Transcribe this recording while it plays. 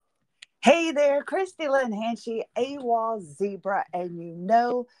Hey there, Christy Lynn Hanchey, AWOL Zebra, and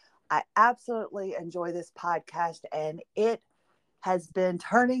I absolutely enjoy this podcast, and it has been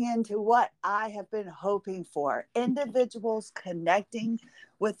turning into what I have been hoping for: individuals connecting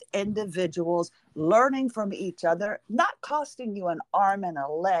with individuals, learning from each other, not costing you an arm and a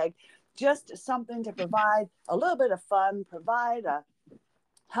leg, just something to provide a little bit of fun, provide a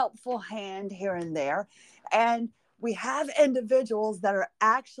helpful hand here and there. And we have individuals that are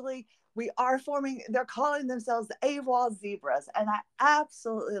actually, we are forming, they're calling themselves the AWOL Zebras. And I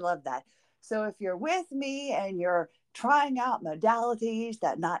absolutely love that. So if you're with me and you're trying out modalities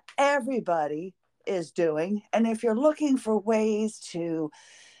that not everybody is doing, and if you're looking for ways to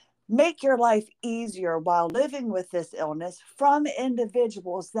make your life easier while living with this illness from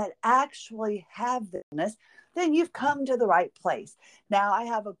individuals that actually have the illness, then you've come to the right place. Now, I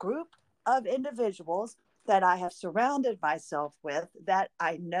have a group of individuals that I have surrounded myself with that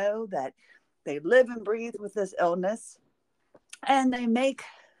I know that they live and breathe with this illness and they make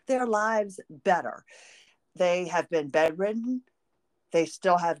their lives better. They have been bedridden, they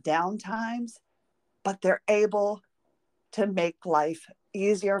still have down times, but they're able to make life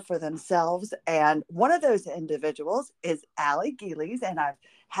easier for themselves. And one of those individuals is Allie Gillies, and I've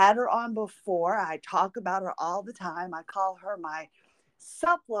had her on before. I talk about her all the time. I call her my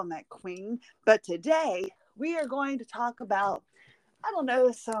supplement queen. But today we are going to talk about, I don't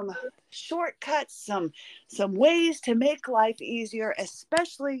know, some shortcuts, some ways to make life easier,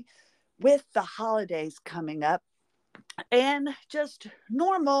 especially with the holidays coming up, and just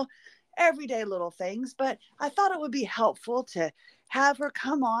normal everyday little things. But I thought it would be helpful to have her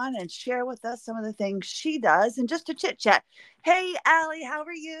come on and share with us some of the things she does and just to chit chat. Hey, Allie, how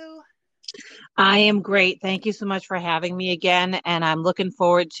are you? I am great. Thank you so much for having me again, and I'm looking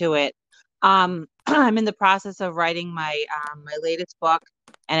forward to it. I'm in the process of writing my latest book,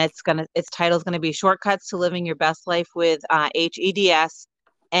 and its title is gonna be Shortcuts to Living Your Best Life with HEDS.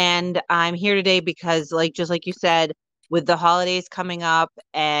 And I'm here today because, like just like you said, with the holidays coming up,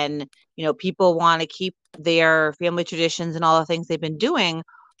 and people want to keep their family traditions and all the things they've been doing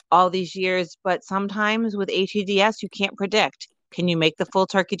all these years, but sometimes with HEDS, you can't predict. Can you make the full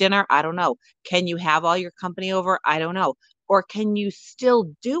turkey dinner? I don't know. Can you have all your company over? I don't know. Or can you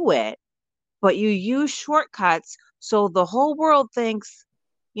still do it, but you use shortcuts so the whole world thinks,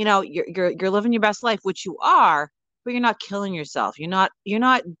 you're living your best life, which you are, but you're not killing yourself. You're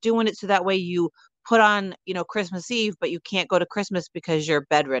not doing it so that way you put on, Christmas Eve, but you can't go to Christmas because you're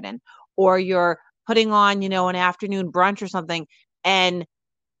bedridden, or you're putting on, an afternoon brunch or something, and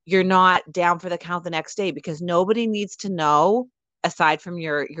you're not down for the count the next day, because nobody needs to know, aside from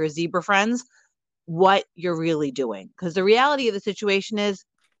your zebra friends, what you're really doing. Because the reality of the situation is,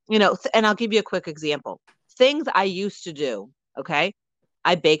 and I'll give you a quick example. Things I used to do, okay?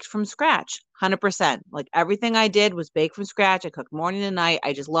 I baked from scratch, 100%. Like, everything I did was bake from scratch. I cook morning and night.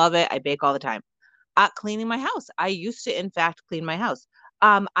 I just love it. I bake all the time. Cleaning my house. I used to, in fact, clean my house.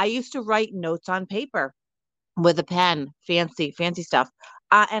 I used to write notes on paper with a pen, fancy stuff.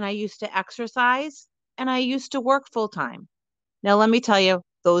 And I used to exercise, and I used to work full time. Now, let me tell you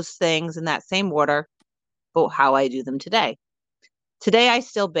those things in that same order, but how I do them today. Today, I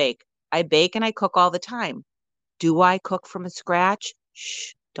still bake. I bake and I cook all the time. Do I cook from scratch?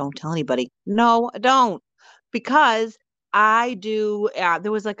 Shh, don't tell anybody. No, I don't. Because I do,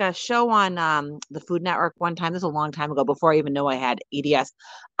 there was like a show on the Food Network one time. This is a long time ago, before I even know I had EDS.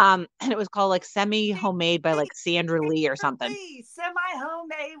 And it was called like Semi Homemade by like Sandra Lee or something. Semi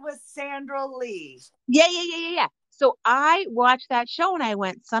homemade with Sandra Lee. Yeah. So I watched that show and I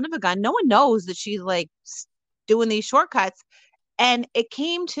went, son of a gun, no one knows that she's like doing these shortcuts. And it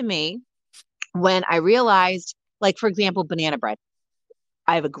came to me when I realized, like, for example, banana bread.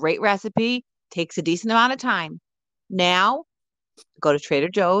 I have a great recipe, takes a decent amount of time. Now, go to Trader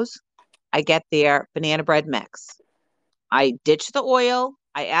Joe's, I get their banana bread mix. I ditch the oil,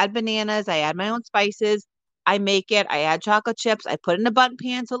 I add bananas, I add my own spices, I make it, I add chocolate chips, I put it in a button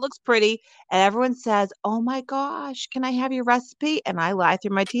pan so it looks pretty, and everyone says, "Oh my gosh, can I have your recipe?" And I lie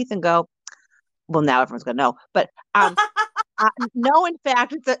through my teeth and go, well, now everyone's gonna know. But no, in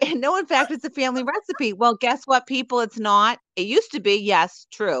fact, it's a no, in fact, it's a family recipe. Well, guess what, people? It's not. It used to be, yes,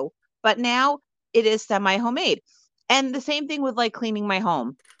 true, but now it is semi-homemade. And the same thing with like cleaning my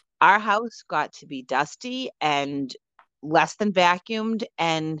home. Our house got to be dusty and less than vacuumed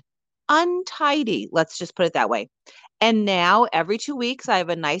and untidy. Let's just put it that way. And now every 2 weeks, I have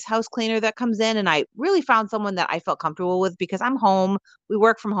a nice house cleaner that comes in, and I really found someone that I felt comfortable with because I'm home. We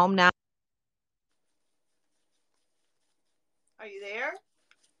work from home now. Are you there?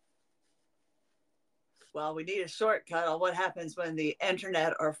 Well, we need a shortcut on what happens when the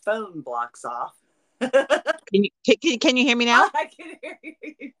internet or phone blocks off. Can you hear me now? I can hear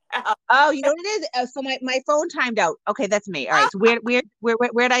you now. Oh, you know what it is? So my phone timed out. Okay, that's me. All right. So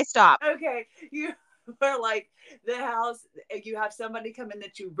where'd I stop? Okay, you were like the house. You have somebody come in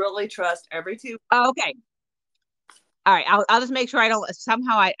that you really trust every 2. Oh, okay. All right. I'll just make sure I don't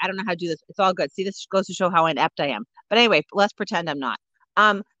somehow I don't know how to do this. It's all good. See, this goes to show how inept I am. But anyway, let's pretend I'm not.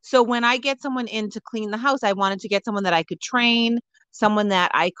 So when I get someone in to clean the house, I wanted to get someone that I could train, someone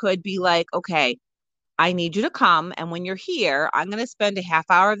that I could be like, okay, I need you to come. And when you're here, I'm going to spend a half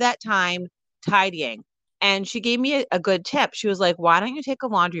hour of that time tidying. And she gave me a good tip. She was like, why don't you take a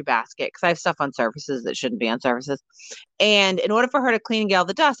laundry basket? Because I have stuff on surfaces that shouldn't be on surfaces. And in order for her to clean and get all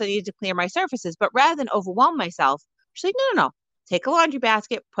the dust, I needed to clear my surfaces. But rather than overwhelm myself, she's like, no. Take a laundry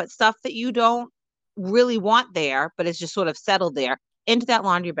basket, put stuff that you don't really want there, but it's just sort of settled there into that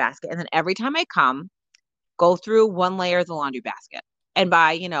laundry basket. And then every time I come, go through one layer of the laundry basket. And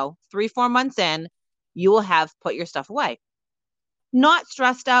by, 3-4 months in, you will have put your stuff away. Not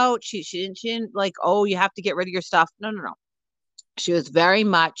stressed out. She didn't like, oh, you have to get rid of your stuff. No. She was very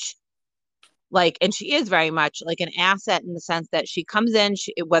much like, and she is very much like an asset in the sense that she comes in,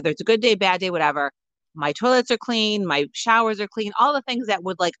 whether it's a good day, bad day, whatever. My toilets are clean, my showers are clean, all the things that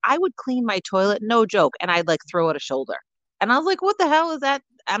I would clean my toilet, no joke, and I'd like throw it a shoulder. And I was like, what the hell is that?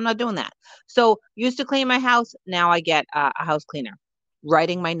 I'm not doing that. So used to clean my house. Now I get a house cleaner.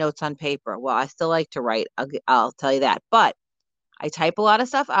 Writing my notes on paper. Well, I still like to write. I'll tell you that. But I type a lot of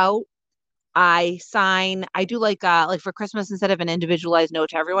stuff out. I sign. I do like for Christmas, instead of an individualized note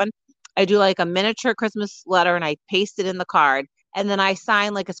to everyone, I do like a miniature Christmas letter and I paste it in the card. And then I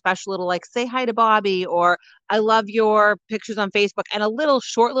sign like a special little like say hi to Bobby, or I love your pictures on Facebook, and a little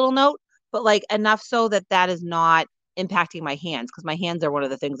short little note, but like enough so that is not impacting my hands, because my hands are one of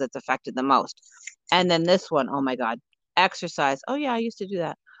the things that's affected the most. And then this one, oh my God, exercise. Oh yeah, I used to do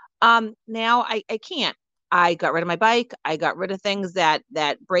that. Now I can't. I got rid of my bike. I got rid of things that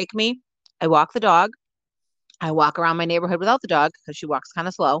break me. I walk the dog. I walk around my neighborhood without the dog because she walks kind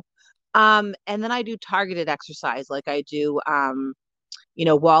of slow. And then I do targeted exercise, like I do,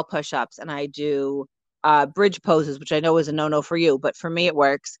 wall push-ups, and I do bridge poses, which I know is a no-no for you, but for me it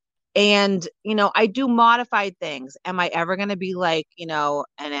works. And, I do modified things. Am I ever going to be like, an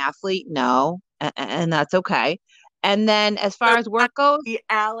athlete? No. And that's okay. And then as far as work goes, the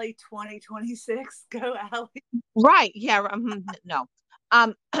Allie 2026, go Allie. Right. Yeah. No.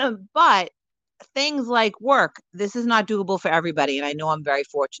 But things like work, this is not doable for everybody. And I know I'm very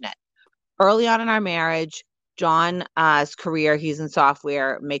fortunate. Early on in our marriage, John's career, he's in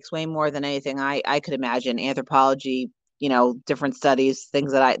software, makes way more than anything I could imagine. Anthropology, different studies,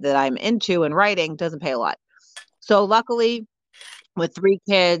 things that I'm into, and writing doesn't pay a lot. So luckily, with 3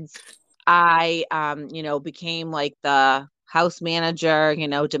 kids, I became like the house manager,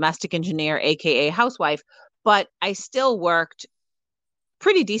 domestic engineer, aka housewife, but I still worked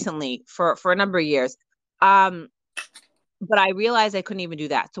pretty decently for a number of years. But I realized I couldn't even do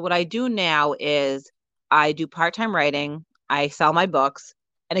that. So what I do now is I do part-time writing. I sell my books.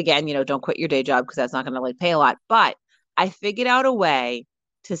 And again, don't quit your day job, because that's not going to like pay a lot. But I figured out a way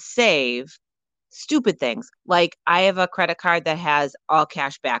to save stupid things. Like I have a credit card that has all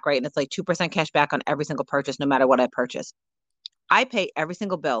cash back, right? And it's like 2% cash back on every single purchase, no matter what I purchase. I pay every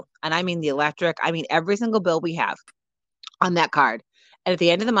single bill. And I mean the electric, I mean every single bill we have on that card. And at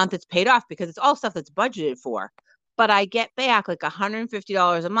the end of the month, it's paid off because it's all stuff that's budgeted for. But I get back like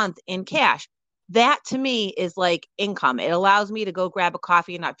 $150 a month in cash. That to me is like income. It allows me to go grab a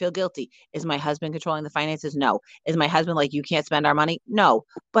coffee and not feel guilty. Is my husband controlling the finances? No. Is my husband like, you can't spend our money? No.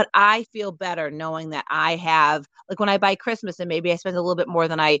 But I feel better knowing that I have, like when I buy Christmas and maybe I spend a little bit more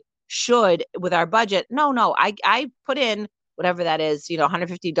than I should with our budget. No. I put in whatever that is,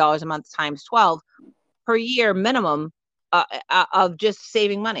 $150 a month times 12 per year minimum of just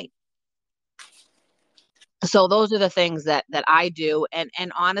saving money. So those are the things that I do. And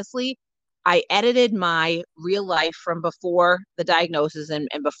honestly, I edited my real life from before the diagnosis and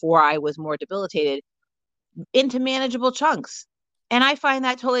before I was more debilitated into manageable chunks. And I find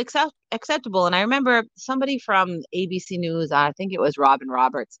that totally acceptable. And I remember somebody from ABC News, I think it was Robin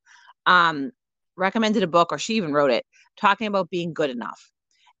Roberts, recommended a book, or she even wrote it, talking about being good enough.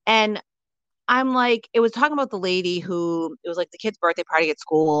 And I'm like, it was talking about the lady who, it was like the kid's birthday party at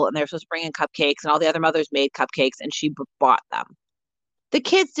school, and they were supposed to bring in cupcakes, and all the other mothers made cupcakes, and she bought them. The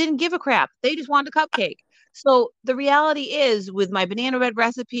kids didn't give a crap. They just wanted a cupcake. So the reality is, with my banana bread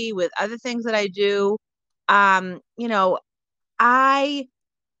recipe, with other things that I do, I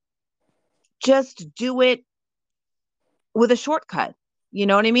just do it with a shortcut. You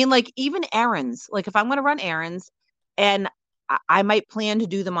know what I mean? Like even errands, like if I'm going to run errands and I might plan to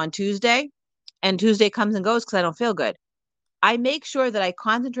do them on Tuesday and Tuesday comes and goes because I don't feel good. I make sure that I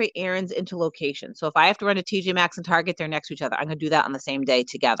concentrate errands into location. So if I have to run to TJ Maxx and Target, they're next to each other. I'm going to do that on the same day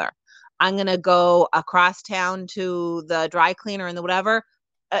together. I'm going to go across town to the dry cleaner and the whatever,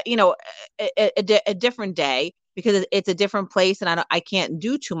 a different day because it's a different place and I can't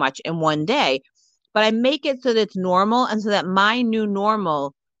do too much in one day. But I make it so that it's normal and so that my new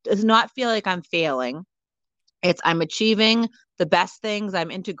normal does not feel like I'm failing. I'm achieving the best things. I'm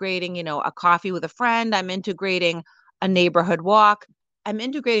integrating, a coffee with a friend. I'm integrating a neighborhood walk. I'm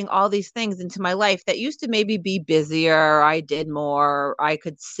integrating all these things into my life that used to maybe be busier. I did more. I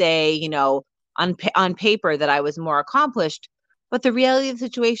could say, on paper that I was more accomplished. But the reality of the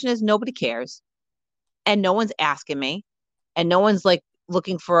situation is nobody cares and no one's asking me and no one's like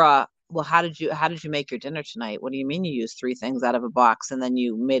looking for well, how did you make your dinner tonight? What do you mean you used 3 things out of a box and then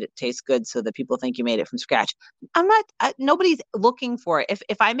you made it taste good so that people think you made it from scratch? Nobody's looking for it.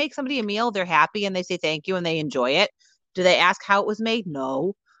 If I make somebody a meal, they're happy and they say thank you and they enjoy it. Do they ask how it was made?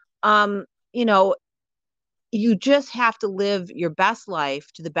 No. You know, you just have to live your best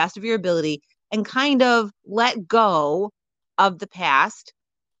life to the best of your ability and kind of let go of the past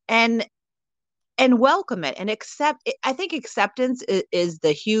and welcome it and accept it. I think acceptance is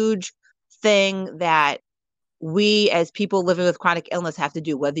the huge thing that we as people living with chronic illness have to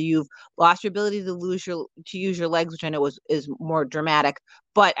do, whether you've lost your ability to use your legs, which I know is more dramatic,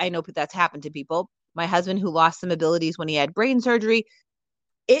 but I know that's happened to people. My husband, who lost some abilities when he had brain surgery,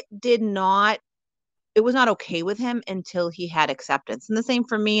 it was not okay with him until he had acceptance. And the same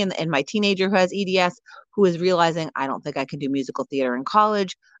for me and my teenager who has EDS, who is realizing, I don't think I can do musical theater in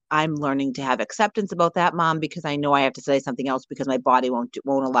college. I'm learning to have acceptance about that, Mom, because I know I have to study something else because my body won't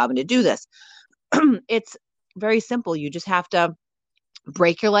allow me to do this. It's very simple. You just have to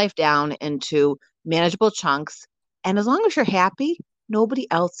break your life down into manageable chunks. And as long as you're happy, nobody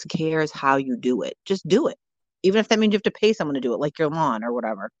else cares how you do it. Just do it. Even if that means you have to pay someone to do it, like your lawn or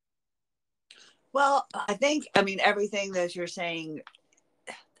whatever. Well, I mean, everything you're saying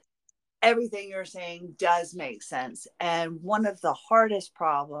does make sense. And one of the hardest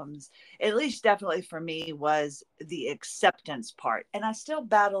problems, at least definitely for me, was the acceptance part. And I still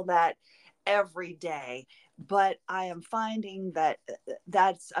battle that every day. But I am finding that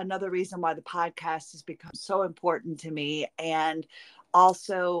that's another reason why the podcast has become so important to me. And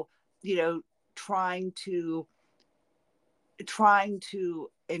also, you know, trying to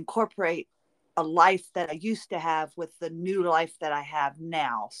incorporate a life that I used to have with the new life that I have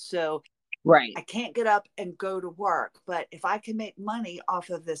now. So right. I can't get up and go to work, but if I can make money off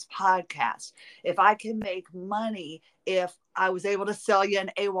of this podcast, if I can make money, if I was able to sell you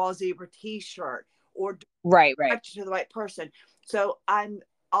an AWOL Zebra t-shirt or right to the right person. So I'm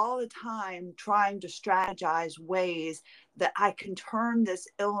all the time trying to strategize ways that I can turn this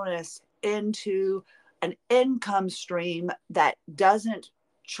illness into an income stream that doesn't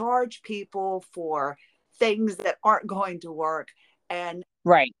charge people for things that aren't going to work, and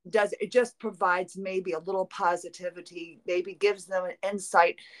right it just provides maybe a little positivity, maybe gives them an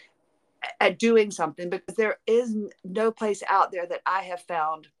insight at doing something, because there is no place out there that I have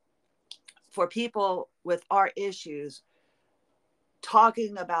found for people with our issues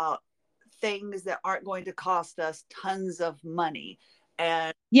talking about things that aren't going to cost us tons of money.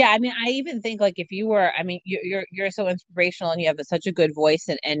 And yeah, I mean, I even think like if you were, I mean, you're so inspirational and you have such a good voice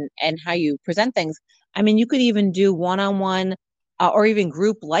and how you present things. I mean, you could even do one-on-one or even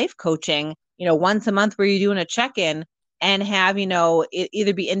group life coaching, once a month where you're doing a check-in and have, it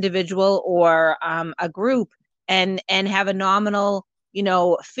either be individual or a group and have a nominal,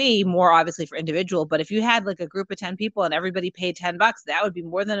 fee, more obviously for individual. But if you had like a group of 10 people and everybody paid $10, that would be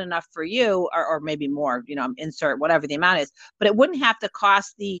more than enough for you, or maybe more, insert whatever the amount is, but it wouldn't have to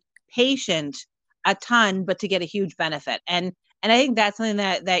cost the patient a ton, but to get a huge benefit. And I think that's something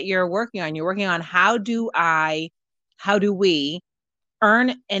that you're working on. You're working on how do we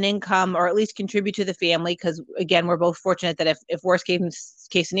earn an income or at least contribute to the family? Because again, we're both fortunate that if worst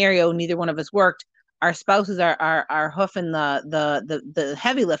case scenario, neither one of us worked, our spouses are hoofing the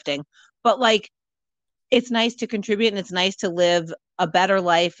heavy lifting. But like, it's nice to contribute and it's nice to live a better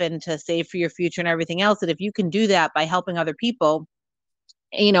life and to save for your future and everything else. That if you can do that by helping other people,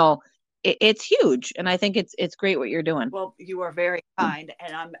 it's huge. And I think it's great what you're doing. Well, you are very kind,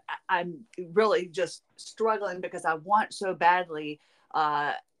 and I'm really just struggling because I want so badly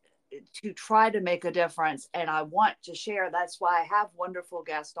to try to make a difference, and I want to share. That's why I have wonderful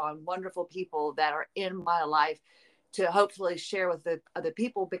guests on, wonderful people that are in my life to hopefully share with the other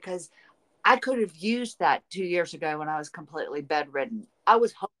people, because I could have used that 2 years ago when I was completely bedridden. I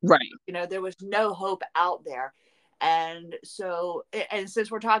was hoping, Right. there was no hope out there. And so, and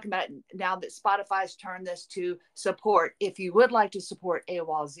since we're talking about it, now that Spotify's turned this to support, if you would like to support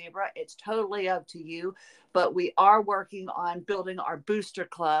AWOL Zebra, it's totally up to you. But we are working on building our booster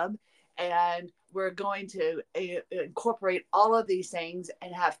club, and we're going to incorporate all of these things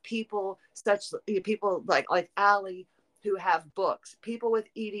and have people people like Allie, who have books, people with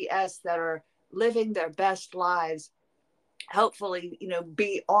EDS that are living their best lives, hopefully,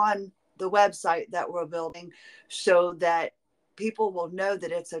 be on the website that we're building, so that people will know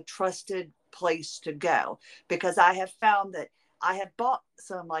that it's a trusted place to go. Because I have found that I have bought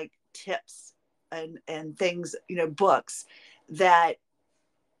some like tips and things, books that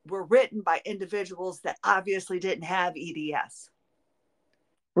were written by individuals that obviously didn't have EDS.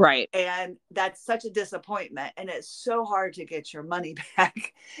 Right. And that's such a disappointment. And it's so hard to get your money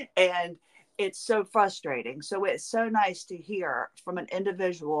back. And it's so frustrating. So it's so nice to hear from an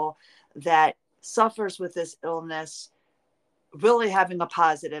individual that suffers with this illness, really having a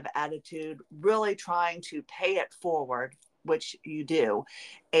positive attitude, really trying to pay it forward, which you do,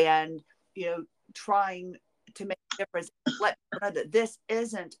 and, trying to make a difference. Let people know that this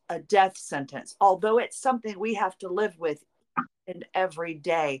isn't a death sentence, although it's something we have to live with and every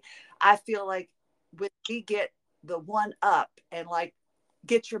day. I feel like when we get the one up and like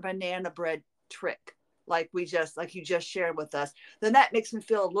get your banana bread trick, like you just shared with us, then that makes me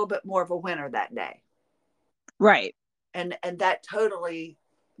feel a little bit more of a winner that day. Right. And that totally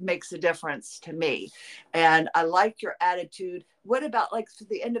makes a difference to me. And I like your attitude. What about like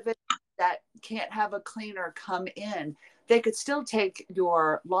the individual that can't have a cleaner come in? They could still take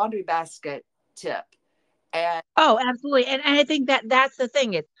your laundry basket tip. And Oh, absolutely. And I think that's the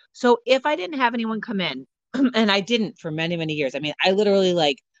thing is, so if I didn't have anyone come in, and I didn't for many, many years, I mean, I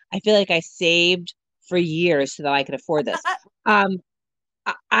literally I feel like I saved for years so that I could afford this. Um,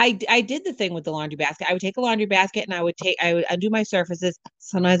 I did the thing with the laundry basket. I would take a laundry basket and I would undo my surfaces.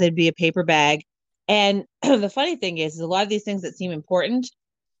 Sometimes it'd be a paper bag. And the funny thing is a lot of these things that seem important,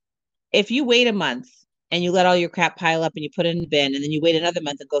 if you wait a month and you let all your crap pile up and you put it in the bin, and then you wait another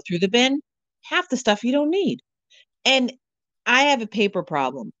month and go through the bin, half the stuff you don't need. And I have a paper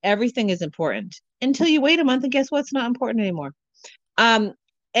problem. Everything is important until you wait a month, and guess what? It's not important anymore. Um,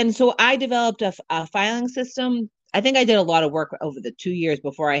 and so I developed a filing system. I think I did a lot of work over the 2 years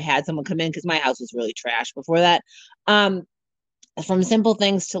before I had someone come in, because my house was really trash before that. Um, from simple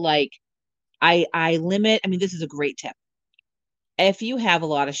things to I limit. I mean, this is a great tip. If you have a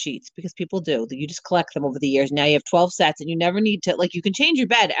lot of sheets, because people do, you just collect them over the years. Now you have 12 sets, and you never need to, you can change your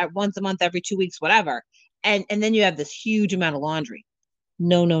bed at once a month, every 2 weeks, whatever. And then you have this huge amount of laundry.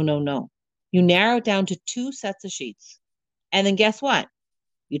 No, no, no, no. You narrow it down to 2 sets of sheets. And then guess what?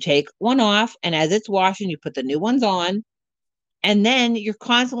 You take one off, and as it's washing, you put the new ones on. And then you're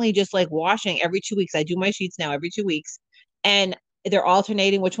constantly just washing every 2 weeks. I do my sheets now every 2 weeks, and they're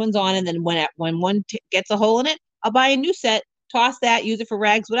alternating which one's on. And then when one gets a hole in it, I'll buy a new set, toss that, use it for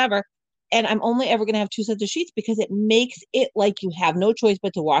rags, whatever. And I'm only ever going to have 2 sets of sheets, because it makes it like you have no choice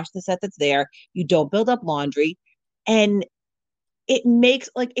but to wash the set that's there. You don't build up laundry. And it makes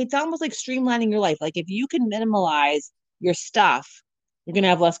it's almost like streamlining your life. If you can minimalize your stuff, you're going to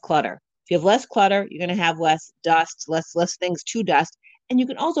have less clutter. If you have less clutter, you're going to have less dust, less things to dust. And you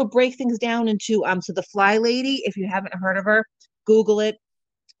can also break things down into so the Fly Lady, if you haven't heard of her, Google it.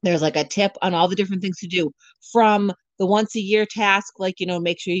 There's a tip on all the different things to do, from the once a year task,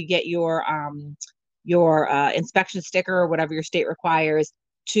 make sure you get your inspection sticker or whatever your state requires,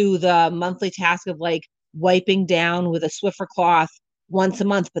 to the monthly task of wiping down with a Swiffer cloth once a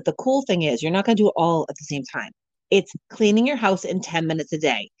month. But the cool thing is, you're not going to do it all at the same time. It's cleaning your house in 10 minutes a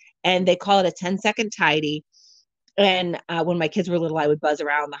day. And they call it a 10-second tidy. And when my kids were little, I would buzz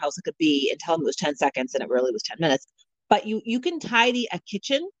around the house like a bee and tell them it was 10 seconds, and it really was 10 minutes. But you can tidy a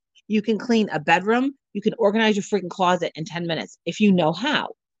kitchen, you can clean a bedroom, you can organize your freaking closet in 10 minutes if you know how.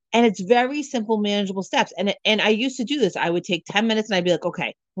 And it's very simple, manageable steps. And I used to do this. I would take 10 minutes and I'd be like,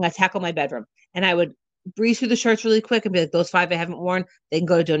 okay, I'm going to tackle my bedroom. And I would breeze through the shirts really quick and be like, those 5 I haven't worn, they can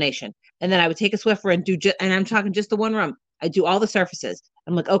go to donation. And then I would take a Swiffer and and I'm talking just the one room. I do all the surfaces.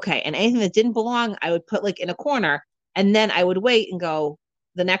 I'm like, okay. And anything that didn't belong, I would put in a corner. And then I would wait and go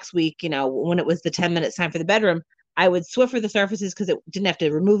the next week, when it was the 10 minutes time for the bedroom, I would Swiffer the surfaces, because it didn't have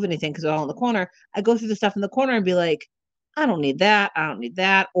to remove anything because it was all in the corner. I'd go through the stuff in the corner and be like, I don't need that. I don't need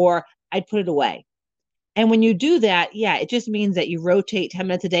that. Or I'd put it away. And when you do that, yeah, it just means that you rotate 10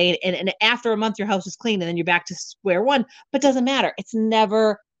 minutes a day. And after a month, your house is clean, and then you're back to square one. But it doesn't matter. It's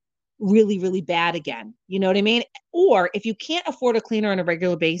never really, really bad again. You know what I mean? Or if you can't afford a cleaner on a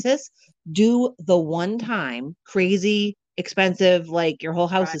regular basis, do the one time crazy expensive, like your whole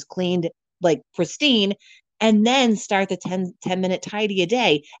house Right. is cleaned, like pristine, and then start the 10-minute tidy a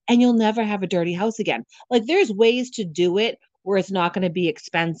day, and you'll never have a dirty house again. Like there's ways to do it where it's not going to be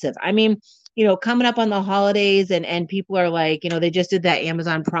expensive. I mean, coming up on the holidays and people are like, they just did that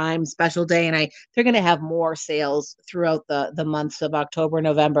Amazon Prime special day, and they're going to have more sales throughout the months of October,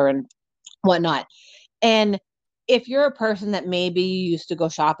 November, and whatnot. And if you're a person that maybe you used to go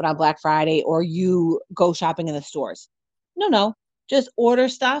shopping on Black Friday or you go shopping in the stores, no, just order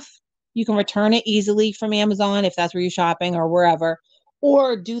stuff. You can return it easily from Amazon if that's where you're shopping or wherever,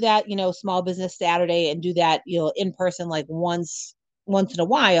 or do that, Small Business Saturday and do that, in person like once in a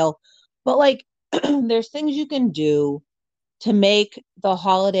while. But like, there's things you can do to make the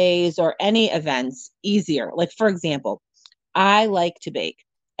holidays or any events easier. Like, for example, I like to bake.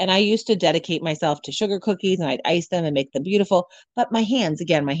 And I used to dedicate myself to sugar cookies and I'd ice them and make them beautiful. But my hands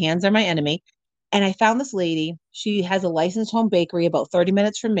are my enemy. And I found this lady. She has a licensed home bakery about 30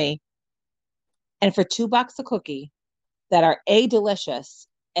 minutes from me. And for $2 a cookie that are A, delicious,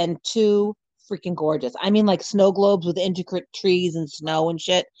 and two, freaking gorgeous. I mean, like snow globes with intricate trees and snow and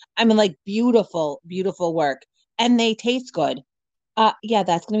shit. I mean, like beautiful, beautiful work. And they taste good. Yeah,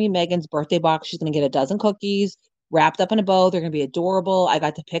 that's going to be Megan's birthday box. She's going to get a dozen cookies wrapped up in a bow. They're going to be adorable. I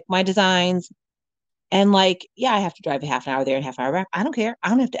got to pick my designs. And like, yeah, I have to drive a half an hour there and half an hour back. I don't care. I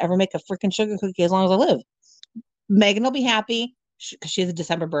don't have to ever make a freaking sugar cookie as long as I live. Megan will be happy because she has a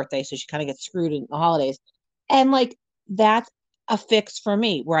December birthday, so she kind of gets screwed in the holidays. And like, that's a fix for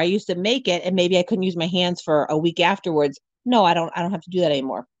me where I used to make it and maybe I couldn't use my hands for a week afterwards. No, I don't have to do that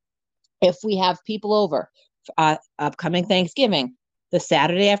anymore. If we have people over, upcoming Thanksgiving, the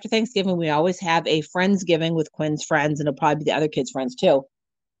Saturday after Thanksgiving, we always have a Friendsgiving with Quinn's friends, and it'll probably be the other kids' friends too.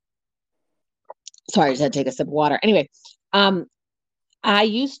 Sorry, I just had to take a sip of water. Anyway, um, I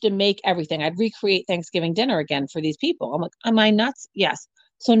used to make everything. I'd recreate Thanksgiving dinner again for these people. I'm like, am I nuts? Yes.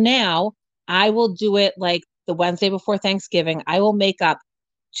 So now I will do it like the Wednesday before Thanksgiving. I will make up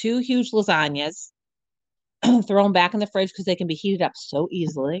two huge lasagnas, throw them back in the fridge because they can be heated up so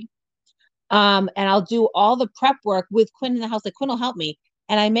easily. And I'll do all the prep work with Quinn in the house. Like Quinn will help me.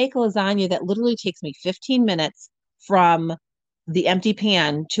 And I make a lasagna that literally takes me 15 minutes from the empty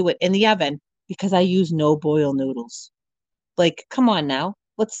pan to it in the oven because I use no boil noodles. Like, come on now.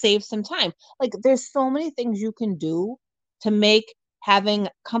 Let's save some time. Like, there's so many things you can do to make having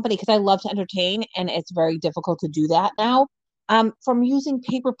company because I love to entertain and it's very difficult to do that now. From using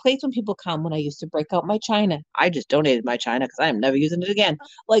paper plates when people come, when I used to break out my china, I just donated my china because I am never using it again.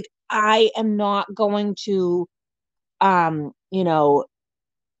 Like, I am not going to, um, you know,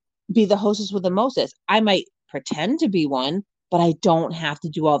 be the hostess with the mostest. I might pretend to be one, but I don't have to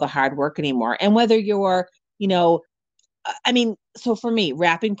do all the hard work anymore. And whether you're, you know, I mean, so for me,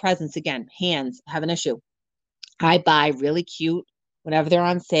 wrapping presents again, hands have an issue. I buy really cute, whenever they're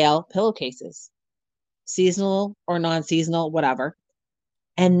on sale, pillowcases, seasonal or non-seasonal, whatever.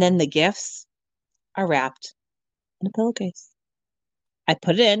 And then the gifts are wrapped in a pillowcase. I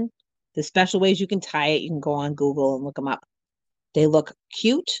put it in. There's special ways you can tie it. You can go on Google and look them up. They look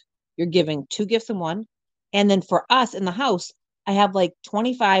cute. You're giving two gifts in one. And then for us in the house, I have like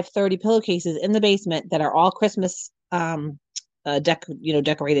 25, 30 pillowcases in the basement that are all Christmas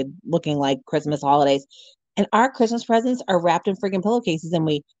decorated looking like Christmas holidays. And our Christmas presents are wrapped in freaking pillowcases and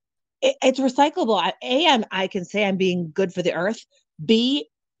it's recyclable. I can say I'm being good for the earth. B,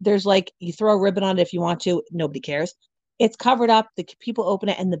 there's like you throw a ribbon on it if you want to, nobody cares. It's covered up. The people open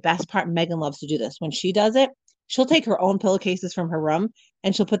it, and the best part, Megan loves to do this. When she does it, she'll take her own pillowcases from her room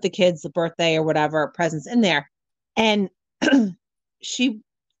and she'll put the kids' the birthday or whatever presents in there. And she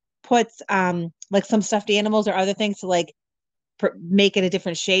puts like some stuffed animals or other things to like make it a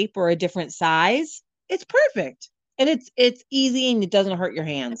different shape or a different size. It's perfect. And it's easy and it doesn't hurt your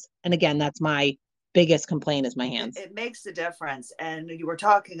hands. And again, that's my biggest complaint is my it, hands. it makes a difference. And you were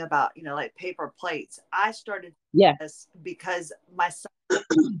talking about, like paper plates. I started Yeah. this because my son,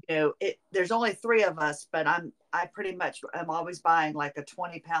 there's only three of us, but I pretty much am always buying like a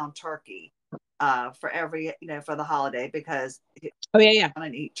 20-pound turkey for every, for the holiday because Oh yeah, yeah. I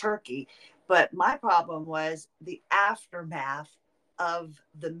want to eat turkey. But my problem was the aftermath of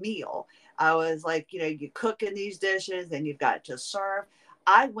the meal. I was like, you cook in these dishes and you've got to serve.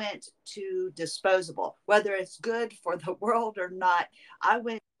 I went to disposable, whether it's good for the world or not. I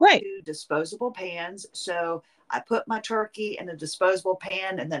went Right. to disposable pans. So I put my turkey in a disposable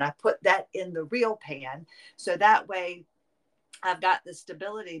pan and then I put that in the real pan. So that way I've got the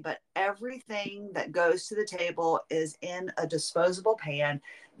stability, but everything that goes to the table is in a disposable pan.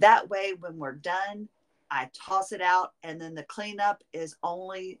 That way, when we're done, I toss it out, and then the cleanup is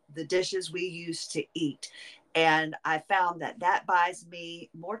only the dishes we use to eat. And I found that that buys me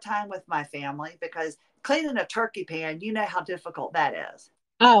more time with my family, because cleaning a turkey pan, you know how difficult that is.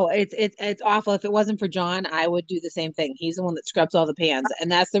 Oh, it's awful. If it wasn't for John, I would do the same thing. He's the one that scrubs all the pans.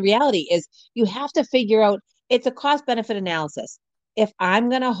 And that's the reality is you have to figure out it's a cost benefit analysis. If I'm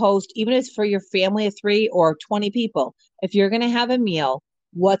going to host, even if it's for your family of 3 or 20 people, if you're going to have a meal,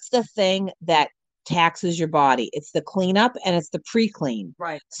 what's the thing that taxes your body? It's the cleanup and it's the pre-clean.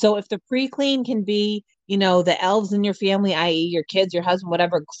 Right. So if the pre-clean can be, the elves in your family, i.e., your kids, your husband,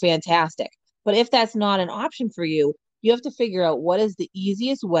 whatever, fantastic. But if that's not an option for you, you have to figure out what is the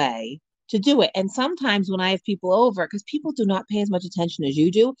easiest way to do it. And sometimes when I have people over, because people do not pay as much attention as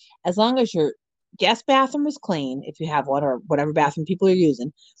you do, as long as your guest bathroom is clean, if you have one or whatever bathroom people are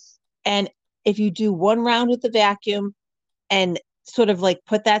using, and if you do one round with the vacuum and sort of like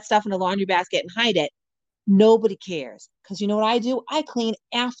put that stuff in a laundry basket and hide it, nobody cares. Because you know what I do? I clean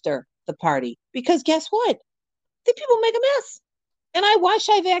after the party. Because guess what? The people make a mess. And why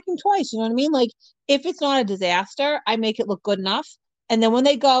should I vacuum twice? You know what I mean? Like, if it's not a disaster, I make it look good enough. And then when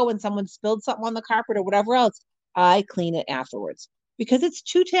they go and someone spilled something on the carpet or whatever else, I clean it afterwards because it's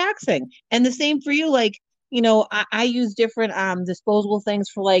too taxing. And the same for you. Like, I use different disposable things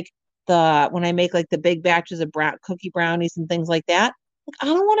for like when I make like the big batches of cookie brownies and things like that. Like, I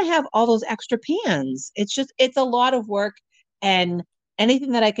don't want to have all those extra pans. It's a lot of work. And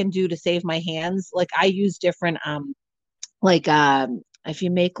anything that I can do to save my hands, like I use different like if you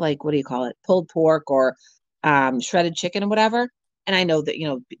make like what do you call it, pulled pork or shredded chicken or whatever. And I know that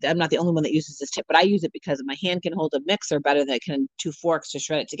I'm not the only one that uses this tip, but I use it because my hand can hold a mixer better than it can 2 forks to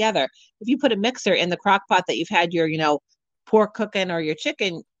shred it together. If you put a mixer in the crock pot that you've had your pork cooking or your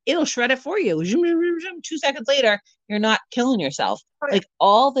chicken, it'll shred it for you. 2 seconds later, you're not killing yourself. Like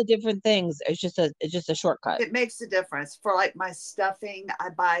all the different things, it's just a shortcut. It makes a difference. For like my stuffing, I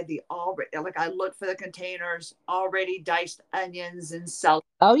buy the already, like I look for the containers, already diced onions and celery.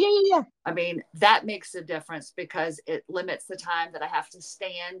 Oh yeah. I mean, that makes a difference because it limits the time that I have to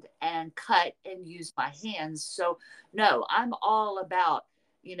stand and cut and use my hands. So no, I'm all about,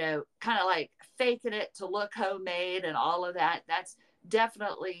 kind of like faking it to look homemade and all of that. That's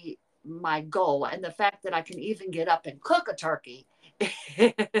definitely my goal. And the fact that I can even get up and cook a turkey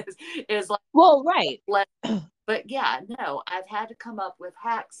is like, well, right. But yeah, no, I've had to come up with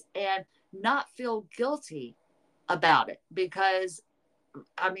hacks and not feel guilty about it, because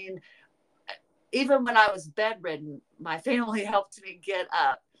I mean, even when I was bedridden, my family helped me get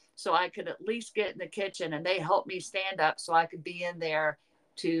up so I could at least get in the kitchen, and they helped me stand up so I could be in there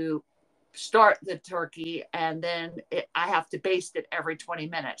to start the turkey. And then I have to baste it every 20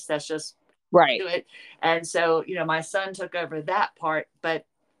 minutes. That's just right. Do it. And so, my son took over that part, but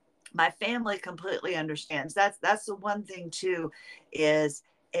my family completely understands. That's the one thing too, is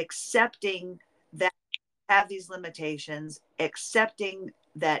accepting that I have these limitations, accepting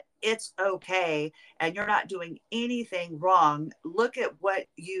that it's okay and you're not doing anything wrong. Look at what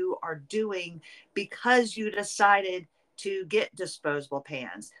you are doing because you decided to get disposable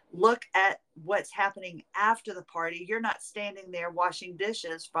pans. Look at what's happening after the party. You're not standing there washing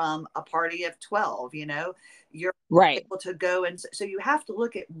dishes from a party of 12, you're right. able to go. And so you have to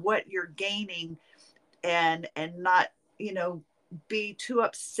look at what you're gaining, and not, be too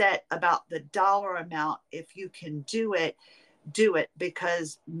upset about the dollar amount. If you can do it,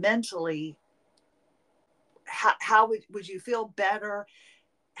 because mentally, how would you feel better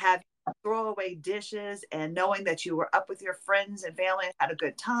having throw away dishes and knowing that you were up with your friends and family and had a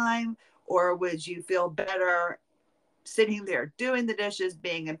good time? Or would you feel better sitting there doing the dishes,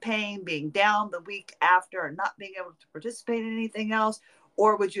 being in pain, being down the week after and not being able to participate in anything else?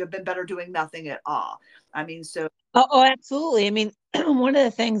 Or would you have been better doing nothing at all? I mean, so. Oh, absolutely. I mean, one of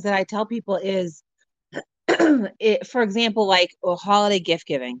the things that I tell people is, for example, like a holiday gift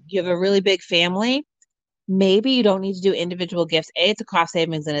giving, you have a really big family. Maybe you don't need to do individual gifts. It's a cost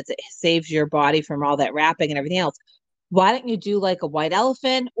savings and it saves your body from all that wrapping and everything else. Why don't you do like a white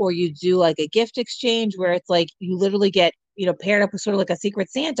elephant, or you do like a gift exchange where it's like you literally get, paired up with sort of like a secret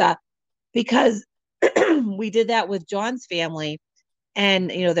Santa? Because we did that with John's family. And,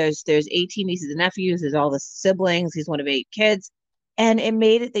 there's 18 nieces and nephews. There's all the siblings. He's one of 8 kids. And it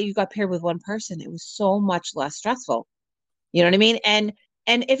made it that you got paired with one person. It was so much less stressful. You know what I mean? And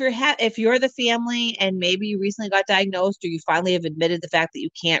if you're the family and maybe you recently got diagnosed, or you finally have admitted the fact that you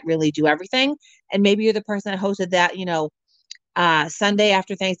can't really do everything, and maybe you're the person that hosted that, Sunday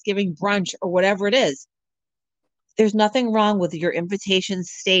after Thanksgiving brunch or whatever it is, there's nothing wrong with your invitation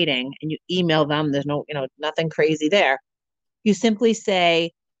stating, and you email them. There's no, nothing crazy there. You simply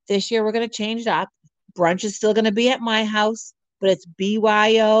say, this year we're going to change it up. Brunch is still going to be at my house, but it's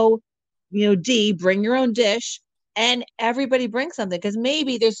BYO, D, bring your own dish, and everybody brings something. Because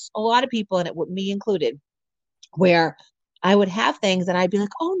maybe there's a lot of people in it, with me included, where I would have things and I'd be like,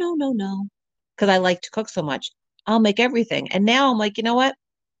 oh, no, no, no. Because I like to cook so much. I'll make everything. And now I'm like, you know what?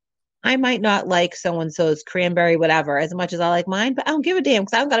 I might not like so-and-so's cranberry, whatever, as much as I like mine, but I don't give a damn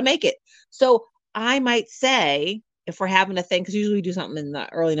because I don't got to make it. So I might say, if we're having a thing, because usually we do something in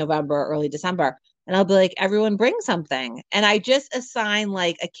the early November, early December, and I'll be like, everyone bring something. And I just assign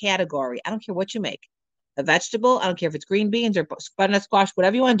like a category. I don't care what you make. A vegetable, I don't care if it's green beans or butternut squash,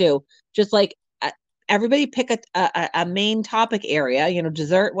 whatever you want to do. Just like everybody pick a main topic area,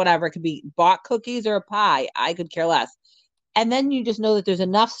 dessert, whatever. It could be bought cookies or a pie. I could care less. And then you just know that there's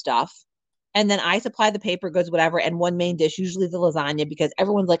enough stuff. And then I supply the paper goods, whatever, and one main dish, usually the lasagna, because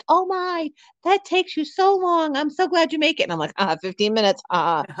everyone's like, oh my, that takes you so long. I'm so glad you make it. And I'm like, 15 minutes.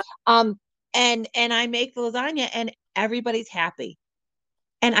 And I make the lasagna and everybody's happy.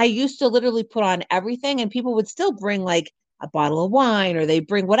 And I used to literally put on everything and people would still bring like a bottle of wine or they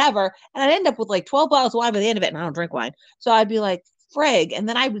bring whatever. And I'd end up with like 12 bottles of wine by the end of it. And I don't drink wine. So I'd be like, frig. And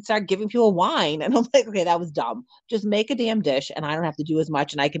then I would start giving people wine. And I'm like, okay, that was dumb. Just make a damn dish and I don't have to do as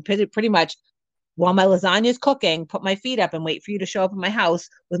much. And I can pretty much, while my lasagna is cooking, put my feet up and wait for you to show up in my house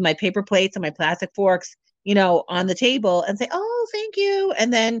with my paper plates and my plastic forks, on the table and say, oh, thank you.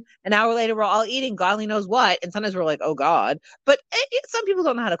 And then an hour later, we're all eating God only knows what. And sometimes we're like, oh God. But some people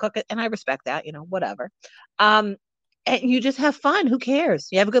don't know how to cook it. And I respect that, whatever. And you just have fun. Who cares?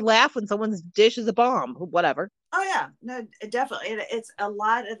 You have a good laugh when someone's dish is a bomb, whatever. Oh yeah, no, definitely. It's a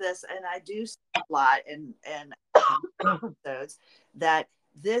lot of this, and I do see a lot in episodes that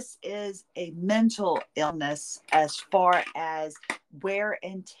this is a mental illness as far as wear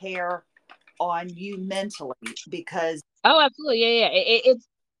and tear on you mentally, because absolutely, yeah.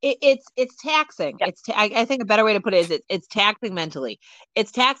 It's taxing. Yeah. I think a better way to put it is it's taxing mentally.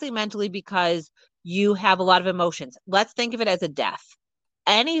 It's taxing mentally because you have a lot of emotions. Let's think of it as a death.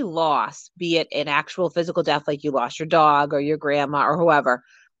 Any loss, be it an actual physical death, like you lost your dog or your grandma or whoever,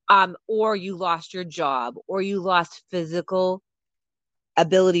 or you lost your job or you lost physical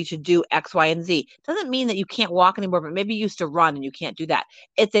ability to do X, Y, and Z. Doesn't mean that you can't walk anymore, but maybe you used to run and you can't do that.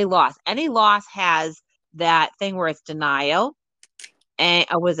 It's a loss. Any loss has that thing where it's denial. And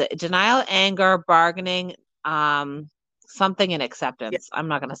was it denial, anger, bargaining, something in acceptance? Yeah. I'm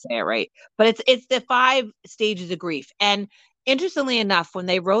not going to say it right, but it's the 5 stages of grief. And interestingly enough, when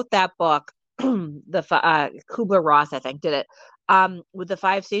they wrote that book, the Kubler-Ross, I think, did it with the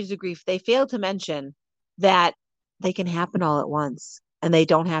 5 stages of grief. They failed to mention that they can happen all at once, and they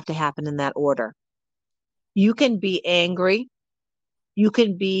don't have to happen in that order. You can be angry. You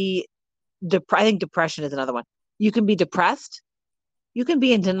can be I think depression is another one. You can be depressed. You can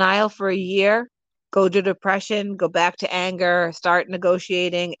be in denial for a year, go to depression, go back to anger, start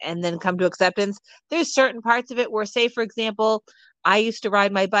negotiating, and then come to acceptance. There's certain parts of it where, say, for example, I used to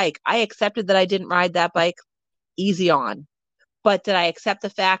ride my bike. I accepted that I didn't ride that bike easy on. But did I accept the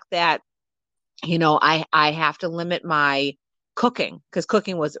fact that, I have to limit my cooking, because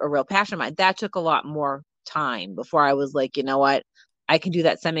cooking was a real passion of mine. That took a lot more time before I was like, you know what? I can do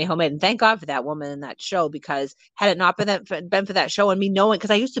that semi-homemade. And thank God for that woman in that show, because had it not been for that show and me knowing,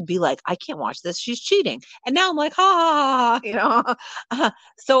 because I used to be like, I can't watch this, she's cheating. And now I'm like, ha,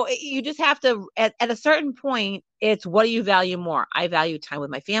 So you just have to, at a certain point, it's what do you value more? I value time with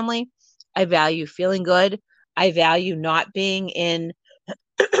my family. I value feeling good. I value not being in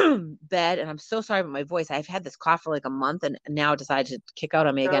bed. And I'm so sorry about my voice. I've had this cough for like a month and now decided to kick out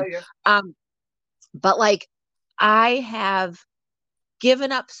on me again. Yeah. But like, I have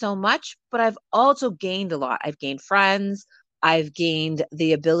given up so much, but I've also gained a lot. I've gained friends. I've gained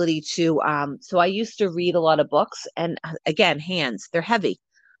the ability to, so I used to read a lot of books, and again, hands, they're heavy.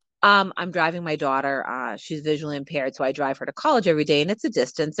 I'm driving my daughter. She's visually impaired, so I drive her to college every day, and it's a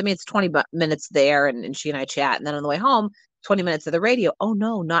distance. I mean, it's 20 minutes there, and she and I chat, and then on the way home, 20 minutes of the radio. Oh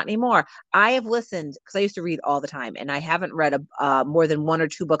no, not anymore. I have listened, because I used to read all the time, and I haven't read more than 1 or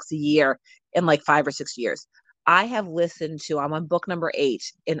 2 books a year in like 5 or 6 years. I have listened to, I'm on book number 8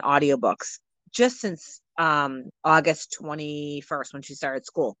 in audiobooks just since August 21st, when she started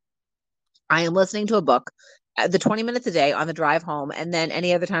school. I am listening to a book, the 20 minutes a day on the drive home, and then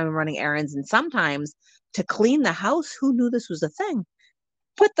any other time I'm running errands, and sometimes to clean the house. Who knew this was a thing?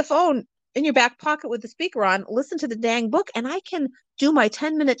 Put the phone in your back pocket with the speaker on, listen to the dang book, and I can do my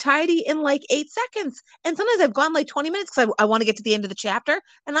 10-minute tidy in like 8 seconds. And sometimes I've gone like 20 minutes because I want to get to the end of the chapter,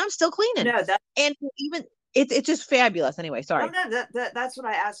 and I'm still cleaning. No, and even it's just fabulous. Anyway, No, sorry. no, that's what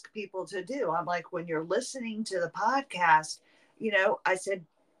I ask people to do. I'm like, when you're listening to the podcast, I said,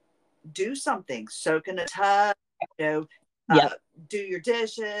 do something, soak in a tub, you know, Yep. uh, do your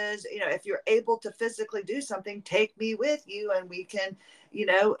dishes. If you're able to physically do something, take me with you and we can,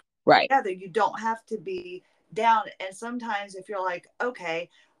 Right. together. You don't have to be down. And sometimes if you're like, okay,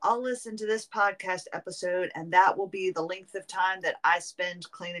 I'll listen to this podcast episode and that will be the length of time that I spend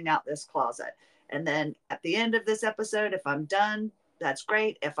cleaning out this closet. And then at the end of this episode, if I'm done, that's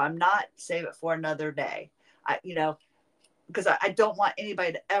great. If I'm not, save it for another day. Because I don't want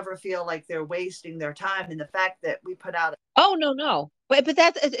anybody to ever feel like they're wasting their time. And the fact that we put out. Oh, no. But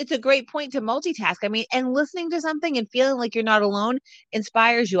it's a great point to multitask. I mean, and listening to something and feeling like you're not alone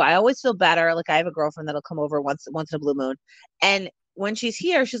inspires you. I always feel better. Like I have a girlfriend that'll come over once in a blue moon. And when she's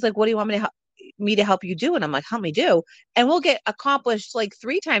here, she's like, what do you want me to help you do? And I'm like, help me do. And we'll get accomplished like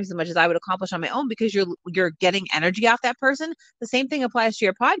 3 times as much as I would accomplish on my own because you're getting energy off that person. The same thing applies to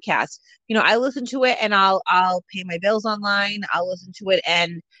your podcast. I listen to it and I'll pay my bills online. I'll listen to it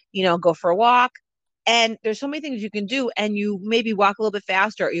and, go for a walk. And there's so many things you can do, and you maybe walk a little bit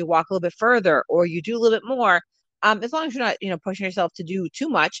faster, or you walk a little bit further, or you do a little bit more. As long as you're not, pushing yourself to do too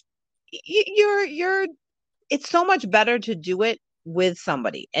much, you're. It's so much better to do it with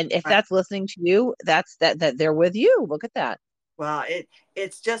somebody, and if that's listening to you, that's that they're with you. Look at that. Well,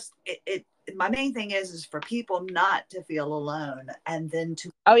 it's just it. My main thing is for people not to feel alone, and then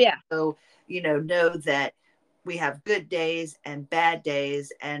to know that we have good days and bad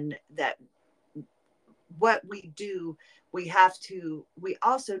days, and that what we do, we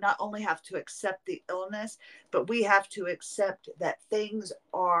also not only have to accept the illness, but we have to accept that things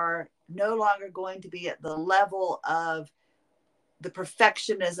are no longer going to be at the level of the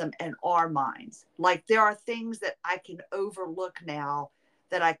perfectionism in our minds. Like there are things that I can overlook now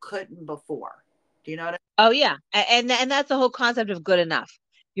that I couldn't before. Do you know what I mean? Oh yeah. And that's the whole concept of good enough.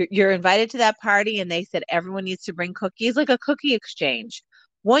 You're invited to that party and they said everyone needs to bring cookies, like a cookie exchange.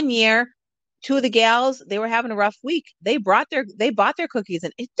 One year, 2 of the gals, they were having a rough week. They bought their cookies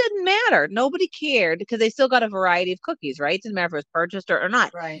and it didn't matter. Nobody cared because they still got a variety of cookies, right? It didn't matter if it was purchased or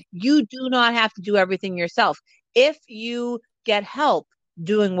not. Right. You do not have to do everything yourself. If you get help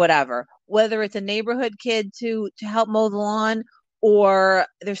doing whatever, whether it's a neighborhood kid to help mow the lawn, or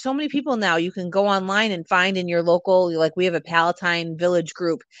there's so many people now you can go online and find in your local, like we have a Palatine Village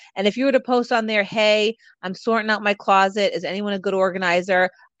group. And if you were to post on there, hey, I'm sorting out my closet. Is anyone a good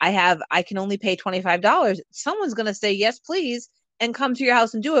organizer? I can only pay $25. Someone's going to say, yes, please, and come to your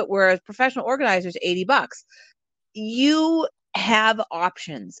house and do it. Whereas professional organizers, $80. You have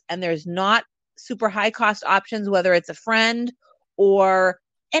options, and there's not super high cost options, whether it's a friend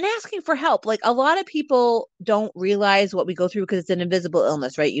and asking for help. Like a lot of people don't realize what we go through because it's an invisible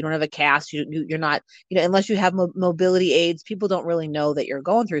illness, right? You don't have a cast. You're not, unless you have mobility aids, people don't really know that you're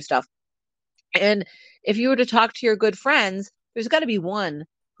going through stuff. And if you were to talk to your good friends, there's got to be one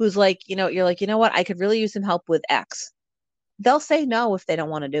who's like, you're like, you know what? I could really use some help with X. They'll say no if they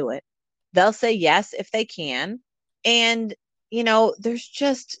don't want to do it. They'll say yes if they can. And, there's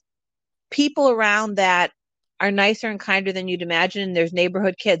just people around that are nicer and kinder than you'd imagine. There's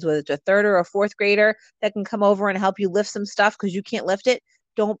neighborhood kids, whether it's a 3rd or a 4th grader, that can come over and help you lift some stuff because you can't lift it.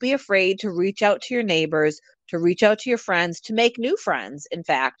 Don't be afraid to reach out to your neighbors, to reach out to your friends, to make new friends, in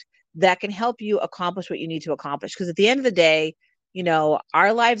fact, that can help you accomplish what you need to accomplish. Because at the end of the day,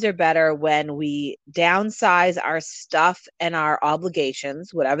 our lives are better when we downsize our stuff and our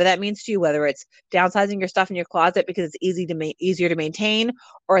obligations, whatever that means to you, whether it's downsizing your stuff in your closet because it's easier to maintain,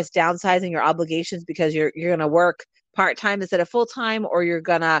 or it's downsizing your obligations because you're going to work part-time instead of full-time, or you're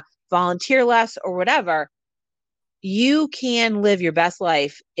going to volunteer less or whatever. You can live your best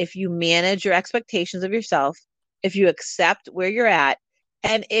life if you manage your expectations of yourself, if you accept where you're at,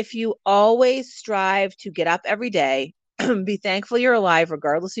 and if you always strive to get up every day, be thankful you're alive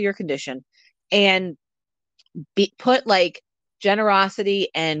regardless of your condition, and put like generosity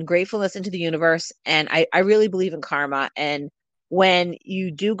and gratefulness into the universe. And I really believe in karma. And when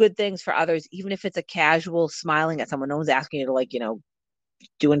you do good things for others, even if it's a casual smiling at someone, no one's asking you to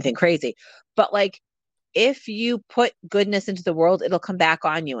do anything crazy, but like if you put goodness into the world, it'll come back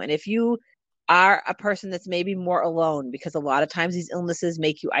on you. And if you are a person that's maybe more alone, because a lot of times these illnesses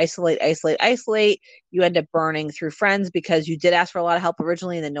make you isolate. You end up burning through friends because you did ask for a lot of help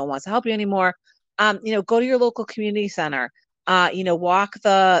originally and then no one wants to help you anymore. Go to your local community center, walk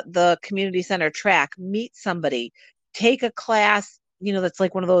the community center track, meet somebody, take a class, that's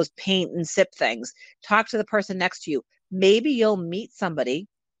like one of those paint and sip things. Talk to the person next to you. Maybe you'll meet somebody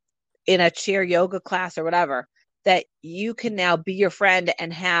in a chair yoga class or whatever that you can now be your friend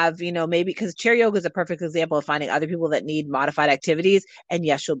and have, maybe, because chair yoga is a perfect example of finding other people that need modified activities. And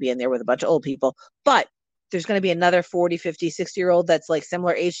yes, you'll be in there with a bunch of old people, but there's going to be another 40, 50, 60-year-old that's like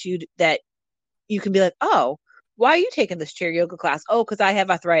similar age to you that you can be like, oh, why are you taking this chair yoga class? Oh, because I have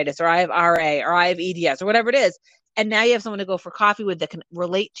arthritis, or I have RA, or I have EDS, or whatever it is. And now you have someone to go for coffee with that can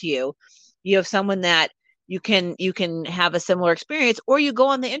relate to you. You have someone that you can have a similar experience, or you go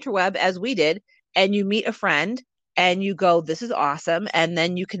on the interweb as we did, and you meet a friend and you go, this is awesome. And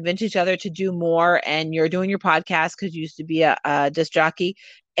then you convince each other to do more, and you're doing your podcast because you used to be a disc jockey.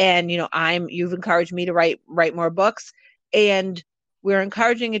 And, you've encouraged me to write more books, and we're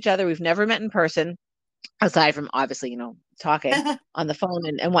encouraging each other. We've never met in person, aside from obviously, talking on the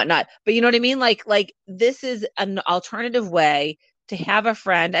phone and whatnot. But you know what I mean? Like this is an alternative way to have a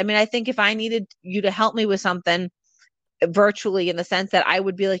friend. I mean, I think if I needed you to help me with something virtually, in the sense that I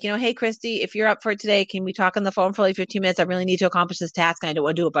would be like, hey, Christy, if you're up for it today, can we talk on the phone for like 15 minutes? I really need to accomplish this task, and I don't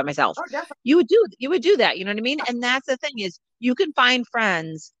want to do it by myself. Oh, definitely. You would do that. You know what I mean? And that's the thing, is you can find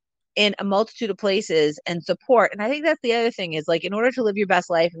friends in a multitude of places and support. And I think that's the other thing, is like, in order to live your best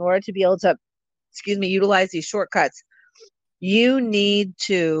life, in order to be able to, utilize these shortcuts, you need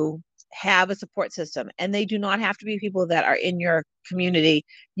to have a support system. And they do not have to be people that are in your community.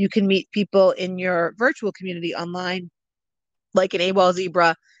 You can meet people in your virtual community online, like an AWOL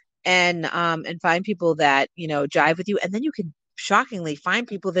Zebra, and find people that, jive with you. And then you can shockingly find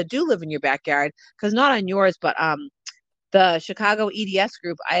people that do live in your backyard, because not on yours, but the Chicago EDS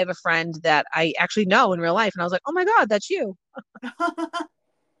group, I have a friend that I actually know in real life. And I was like, oh my God, that's you.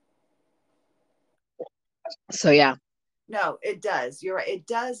 So, yeah. No, it does. You're right. It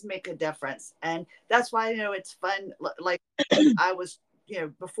does make a difference. And that's why, it's fun. Like I was,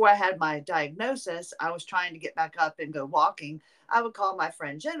 before I had my diagnosis, I was trying to get back up and go walking. I would call my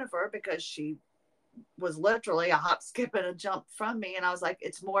friend Jennifer, because she was literally a hop, skip, and a jump from me. And I was like,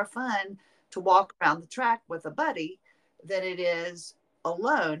 it's more fun to walk around the track with a buddy than it is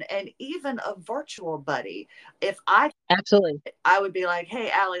alone. And even a virtual buddy. If Absolutely, I would be like, hey,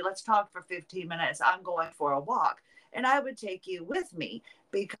 Allie, let's talk for 15 minutes. I'm going for a walk. And I would take you with me,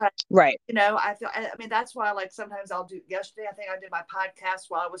 because, right. I mean, that's why, like, sometimes I'll do, yesterday, I think I did my podcast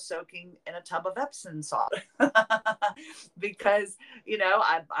while I was soaking in a tub of Epsom salt, because,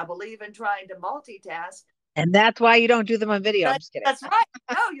 I believe in trying to multitask. And that's why you don't do them on video. I'm just kidding. That's right.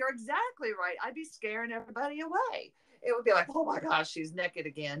 No, you're exactly right. I'd be scaring everybody away. It would be like, oh my gosh, she's naked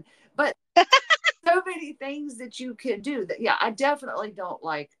again. But so many things that you can do. That, yeah, I definitely don't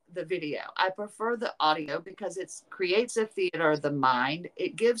like the video. I prefer the audio, because it creates a theater of the mind.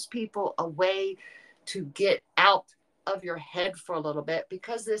 It gives people a way to get out of your head for a little bit,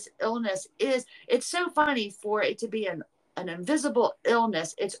 because this illness it's so funny for it to be an invisible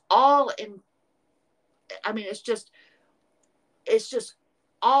illness. It's all in, I mean, it's just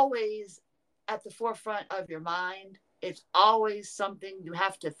always at the forefront of your mind. It's always something you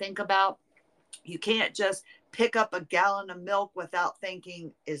have to think about. You can't just pick up a gallon of milk without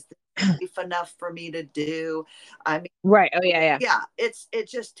thinking, is this safe enough for me to do? I mean, right. Oh, yeah. Yeah, it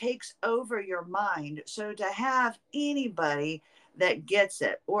just takes over your mind. So to have anybody that gets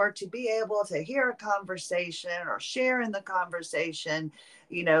it, or to be able to hear a conversation or share in the conversation,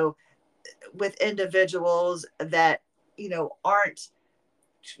 you know, with individuals that, aren't,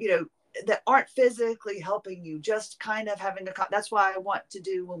 you know, that aren't physically helping you, just kind of having that's why I want to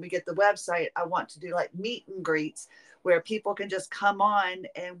do, when we get the website, I want to do like meet and greets, where people can just come on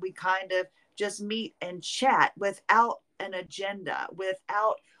and we kind of just meet and chat without an agenda,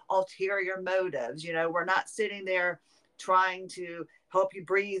 without ulterior motives. We're not sitting there trying to help you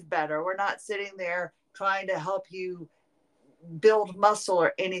breathe better. We're not sitting there trying to help you build muscle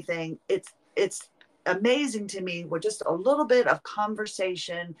or anything. It's amazing to me with just a little bit of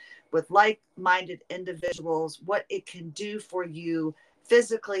conversation with like-minded individuals, what it can do for you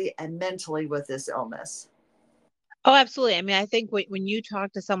physically and mentally with this illness. Oh, absolutely. I mean, I think when you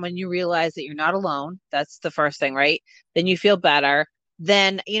talk to someone, you realize that you're not alone. That's the first thing, right? Then you feel better.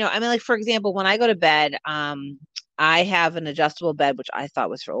 Then, I mean, like, for example, when I go to bed, I have an adjustable bed, which I thought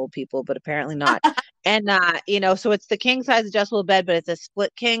was for old people, but apparently not. And, so it's the king size adjustable bed, but it's a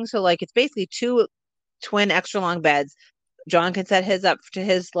split king. So like, it's basically two twin extra long beds. John can set his up to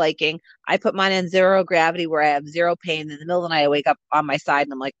his liking. I put mine in zero gravity, where I have zero pain. In the middle of the night, I wake up on my side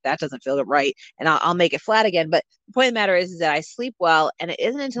and I'm like, that doesn't feel right. And I'll make it flat again. But the point of the matter is that I sleep well. And it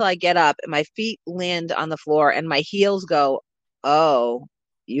isn't until I get up and my feet land on the floor and my heels go, oh,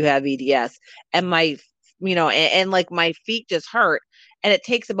 you have EDS. And my, and like my feet just hurt. and it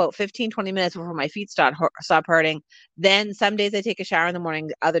takes about 15-20 minutes before my feet stop hurting. Then some days I take a shower in the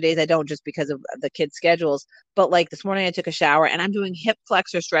morning, other days I don't, just because of the kids' schedules. But like this morning I took a shower and I'm doing hip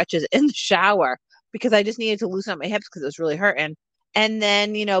flexor stretches in the shower because I just needed to loosen up my hips because it was really hurting. And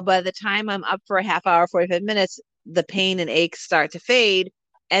then, by the time I'm up for a half hour, 45 minutes, the pain and aches start to fade.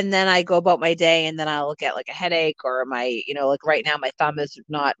 And then I go about my day, and then I'll get like a headache, or like right now my thumb is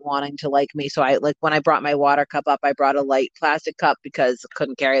not wanting to like me. So I, like, when I brought my water cup up, I brought a light plastic cup because I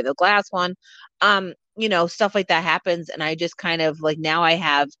couldn't carry the glass one. Stuff like that happens. And I just kind of like, now I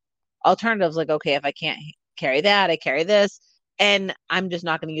have alternatives. Like, okay, if I can't carry that, I carry this. And I'm just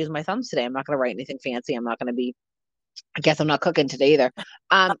not going to use my thumbs today. I'm not going to write anything fancy. I'm not going to be, I guess I'm not cooking today either.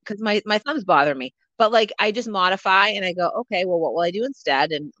 Because my thumbs bother me. But like, I just modify and I go, okay, well, what will I do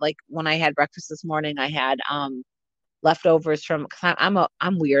instead? And like, when I had breakfast this morning, I had leftovers from, cause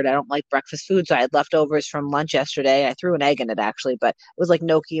I'm weird. I don't like breakfast food. So I had leftovers from lunch yesterday. I threw an egg in it actually, but it was like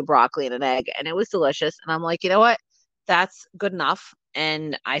gnocchi and broccoli and an egg, and it was delicious. And I'm like, you know what? That's good enough.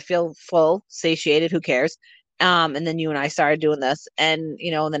 And I feel full, satiated. Who cares? And then you and I started doing this, and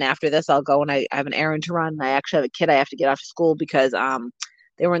and then after this, I'll go and I have an errand to run. And I actually have a kid I have to get off to school because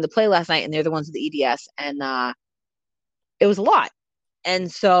they were in the play last night, and they're the ones with the EDS, and it was a lot.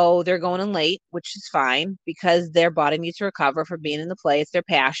 And so they're going in late, which is fine because their body needs to recover from being in the play. It's their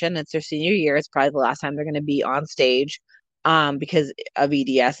passion. It's their senior year. It's probably the last time they're going to be on stage because of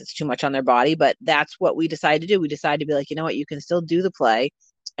EDS. It's too much on their body. But that's what we decided to do. We decided to be like, you know what, you can still do the play,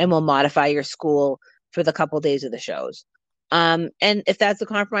 and we'll modify your school for the couple days of the shows. And if that's the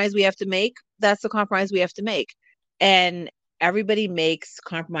compromise we have to make, that's the compromise we have to make. And everybody makes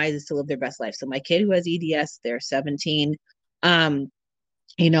compromises to live their best life. So my kid who has EDS, they're 17.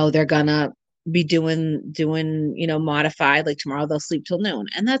 They're gonna be doing, modified, like tomorrow they'll sleep till noon,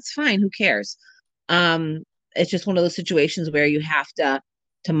 and that's fine. Who cares? It's just one of those situations where you have to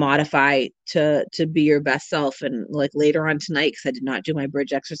modify to be your best self. And like later on tonight, because I did not do my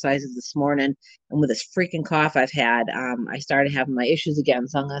bridge exercises this morning, and with this freaking cough I've had, I started having my issues again.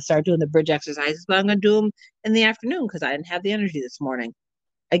 So I'm gonna start doing the bridge exercises, but I'm gonna do them in the afternoon because I didn't have the energy this morning.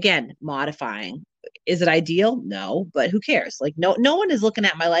 Again, modifying. Is it ideal? No, but who cares? Like, no one is looking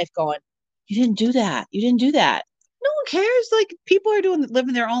at my life going, you didn't do that. You didn't do that. No one cares. Like, people are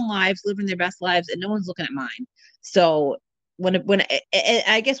living their own lives, living their best lives, and no one's looking at mine. So when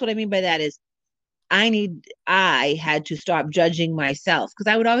I guess what I mean by that is I had to stop judging myself,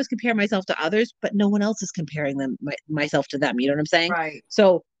 because I would always compare myself to others, but no one else is comparing myself to them. You know what I'm saying? Right.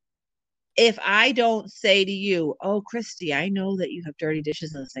 So if I don't say to you, oh, Christy, I know that you have dirty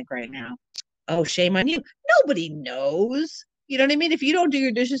dishes in the sink right now. Oh, shame on you. Nobody knows. You know what I mean? If you don't do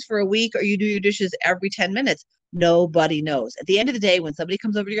your dishes for a week, or you do your dishes every 10 minutes, nobody knows. At the end of the day, when somebody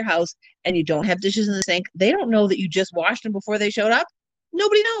comes over to your house and you don't have dishes in the sink, they don't know that you just washed them before they showed up.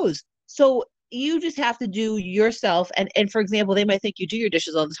 Nobody knows. So you just have to do yourself. And for example, they might think you do your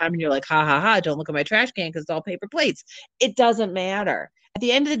dishes all the time and you're like, ha ha ha, don't look at my trash can because it's all paper plates. It doesn't matter. At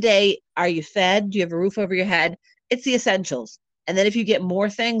the end of the day, are you fed? Do you have a roof over your head? It's the essentials. And then if you get more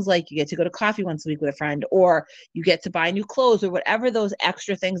things, like you get to go to coffee once a week with a friend, or you get to buy new clothes, or whatever those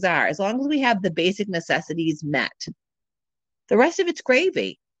extra things are, as long as we have the basic necessities met, the rest of it's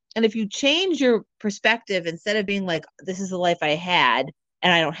gravy. And if you change your perspective, instead of being like, this is the life I had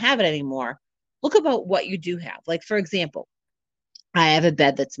and I don't have it anymore, look about what you do have. Like, for example, I have a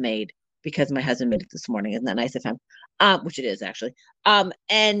bed that's made because my husband made it this morning. Isn't that nice of him? Which it is actually.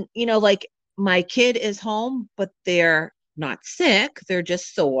 And like, my kid is home, but they're not sick. They're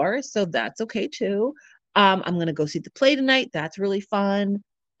just sore. So that's okay too. I'm going to go see the play tonight. That's really fun.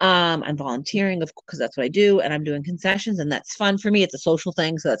 I'm volunteering because that's what I do. And I'm doing concessions, and that's fun for me. It's a social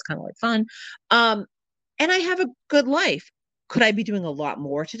thing. So that's kind of like fun. And I have a good life. Could I be doing a lot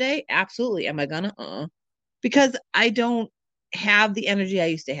more today? Absolutely. Am I gonna? Because I don't have the energy I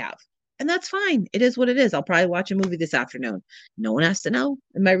used to have. And that's fine. It is what it is. I'll probably watch a movie this afternoon. No one has to know.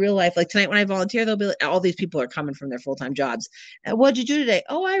 In my real life, like tonight when I volunteer, they'll be like, all these people are coming from their full-time jobs. What'd you do today?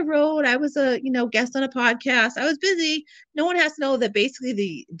 Oh, I wrote. I was a guest on a podcast. I was busy. No one has to know that basically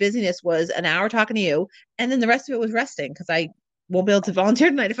the busyness was an hour talking to you, and then the rest of it was resting, because I won't be able to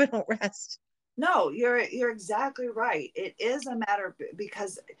volunteer tonight if I don't rest. No, you're exactly right. It is a matter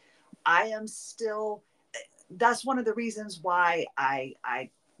because I am still. That's one of the reasons why I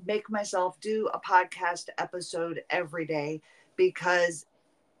make myself do a podcast episode every day, because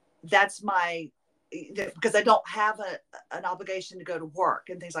that's because I don't have an obligation to go to work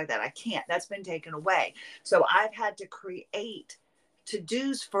and things like that. I can't. That's been taken away. So I've had to create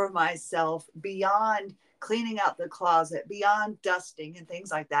to-dos for myself beyond cleaning out the closet, beyond dusting and things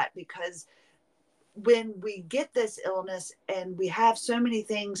like that, because when we get this illness and we have so many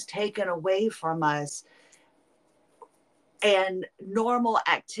things taken away from us, and normal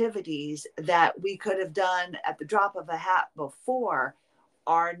activities that we could have done at the drop of a hat before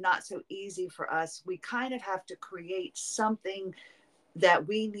are not so easy for us, we kind of have to create something that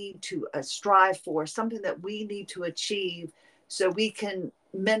we need to strive for, something that we need to achieve so we can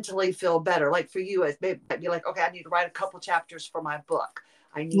mentally feel better. Like for you, it's maybe be like, okay, I need to write a couple chapters for my book.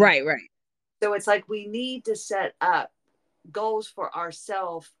 I need, Right, right. so it's like we need to set up goals for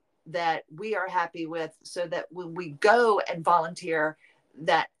ourselves that we are happy with, so that when we go and volunteer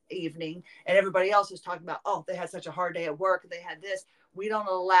that evening and everybody else is talking about, oh, they had such a hard day at work and they had this, we don't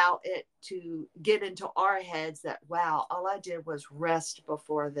allow it to get into our heads that, wow, all I did was rest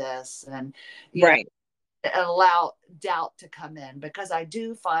before this. And, you know, Right. and allow doubt to come in, because I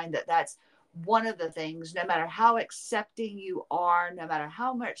do find that that's one of the things, no matter how accepting you are, no matter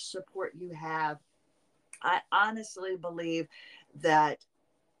how much support you have, I honestly believe that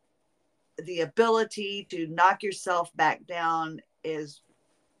the ability to knock yourself back down is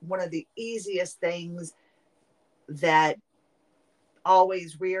one of the easiest things that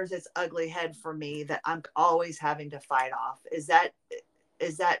always rears its ugly head for me, that I'm always having to fight off. Is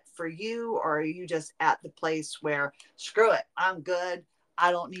that for you, or are you just at the place where screw it, I'm good,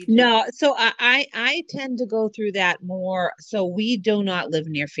 I don't need to? No, so I tend to go through that more. So we do not live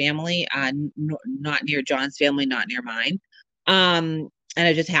near family, not near John's family, not near mine. And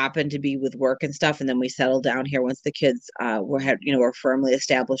I just happened to be with work and stuff, and then we settled down here once the kids were firmly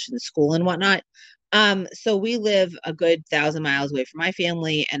established in the school and whatnot. So we live a good 1,000 miles away from my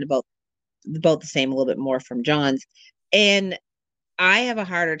family, and about the same, a little bit more from John's. And I have a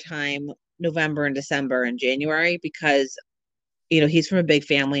harder time November and December and January because he's from a big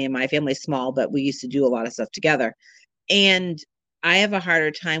family and my family's small, but we used to do a lot of stuff together. And I have a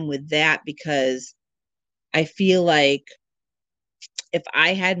harder time with that because I feel like if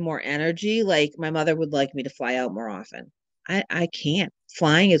I had more energy, like my mother would like me to fly out more often. I can't.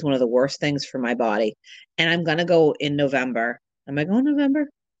 Flying is one of the worst things for my body. And I'm going to go in November. Am I going November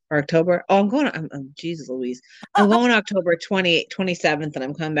or October? Oh, I'm Jesus Louise. I'm going October 27th, and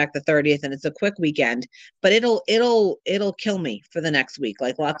I'm coming back the 30th, and it's a quick weekend, but it'll kill me for the next week.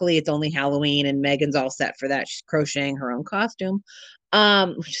 Like luckily it's only Halloween and Megan's all set for that. She's crocheting her own costume.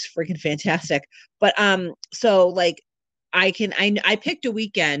 Which is freaking fantastic. But so like I picked a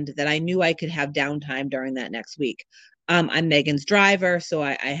weekend that I knew I could have downtime during that next week. I'm Megan's driver, so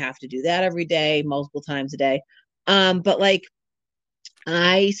I have to do that every day, multiple times a day. But like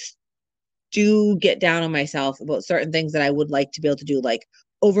I do get down on myself about certain things that I would like to be able to do, like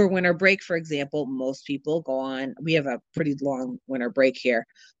over winter break, for example. Most people go on, we have a pretty long winter break here,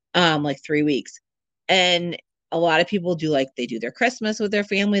 like 3 weeks. And a lot of people do, like they do their Christmas with their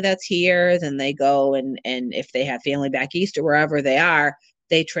family that's here, then they go and if they have family back east or wherever they are,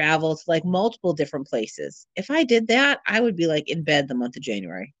 they travel to like multiple different places. If I did that, I would be like in bed the month of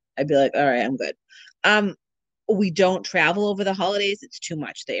January. I'd be like, all right, I'm good. We don't travel over the holidays. It's too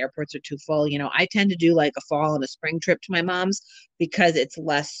much. The airports are too full. I tend to do like a fall and a spring trip to my mom's because it's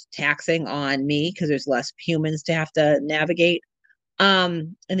less taxing on me because there's less humans to have to navigate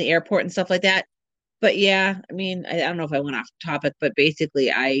in the airport and stuff like that. But yeah, I mean, I don't know if I went off topic, but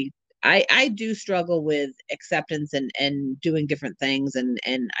basically I do struggle with acceptance and doing different things, and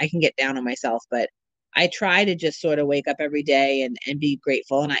I can get down on myself, but I try to just sort of wake up every day and be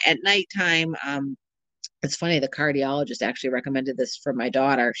grateful. And at nighttime, it's funny, the cardiologist actually recommended this for my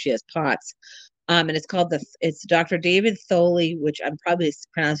daughter. She has POTS. And it's Dr. David Tholey, which I'm probably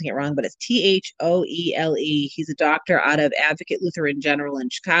pronouncing it wrong, but it's Thoele. He's a doctor out of Advocate Lutheran General in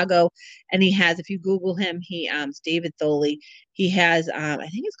Chicago. And he has, if you Google him, it's David Tholey. He has, I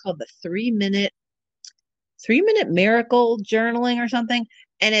think it's called the 3-minute miracle journaling or something.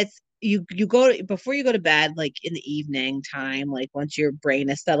 And it's, you go before you go to bed, like in the evening time, like once your brain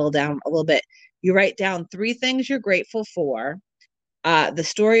has settled down a little bit, you write down 3 things you're grateful for, the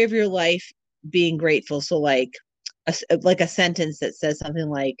story of your life being grateful. So like a sentence that says something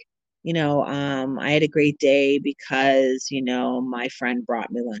like, I had a great day because, my friend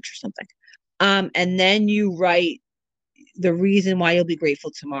brought me lunch or something. And then you write the reason why you'll be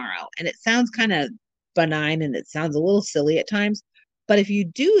grateful tomorrow. And it sounds kind of benign and it sounds a little silly at times. But if you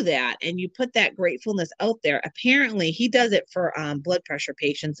do that and you put that gratefulness out there, apparently he does it for blood pressure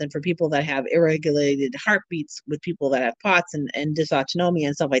patients and for people that have irregulated heartbeats, with people that have POTS and dysautonomia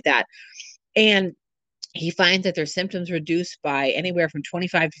and stuff like that. And he finds that their symptoms reduce by anywhere from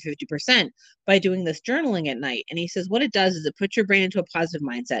 25 to 50% by doing this journaling at night. And he says what it does is it puts your brain into a positive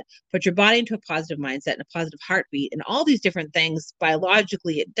mindset, put your body into a positive mindset and a positive heartbeat, and all these different things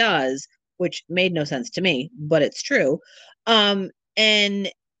biologically it does which made no sense to me, but it's true. And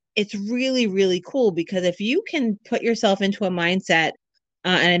it's really, really cool because if you can put yourself into a mindset,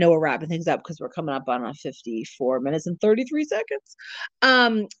 and I know we're wrapping things up because we're coming up on 54 minutes and 33 seconds,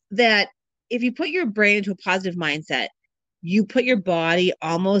 that if you put your brain into a positive mindset, you put your body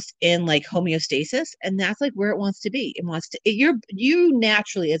almost in like homeostasis, and that's like where it wants to be. It wants to, you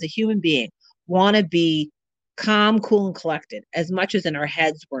naturally as a human being want to be calm, cool, and collected as much as in our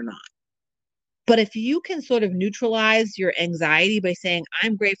heads we're not. But if you can sort of neutralize your anxiety by saying,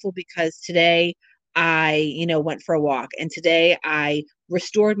 I'm grateful because today I, went for a walk, and today I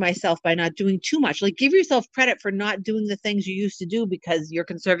restored myself by not doing too much. Like, give yourself credit for not doing the things you used to do because you're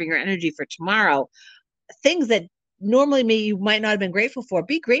conserving your energy for tomorrow. Things that normally you might not have been grateful for.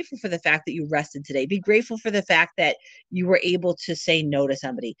 Be grateful for the fact that you rested today. Be grateful for the fact that you were able to say no to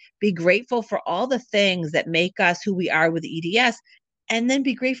somebody. Be grateful for all the things that make us who we are with EDS. And then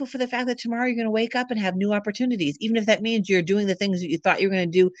be grateful for the fact that tomorrow you're going to wake up and have new opportunities, even if that means you're doing the things that you thought you were going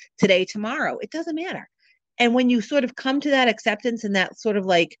to do today, tomorrow. It doesn't matter. And when you sort of come to that acceptance and that sort of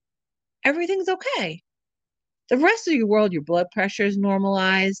like, everything's okay, the rest of your world, your blood pressure is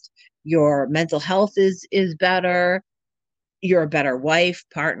normalized, your mental health is better, you're a better wife,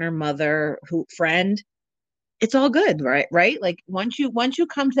 partner, mother, friend. It's all good, right? Like once you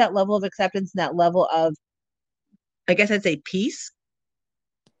come to that level of acceptance and that level of, I guess I'd say, peace,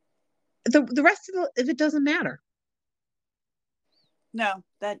 the rest of it doesn't matter. No,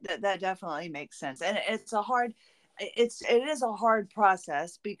 that definitely makes sense. And it is a hard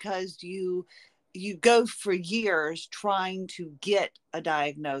process because you go for years trying to get a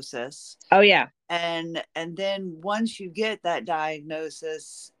diagnosis. Oh yeah. And then once you get that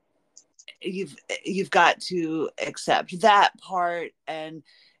diagnosis, you've got to accept that part. And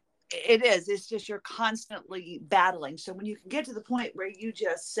it's just, you're constantly battling. So when you can get to the point where you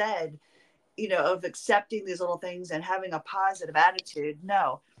just said, of accepting these little things and having a positive attitude,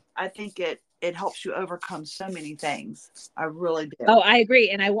 no, I think it helps you overcome so many things. I really do. Oh, I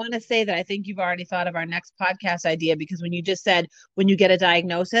agree. And I want to say that I think you've already thought of our next podcast idea, because when you just said, when you get a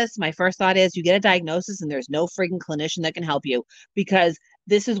diagnosis, my first thought is you get a diagnosis and there's no freaking clinician that can help you, because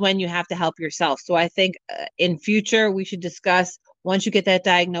this is when you have to help yourself. So I think in future, we should discuss, once you get that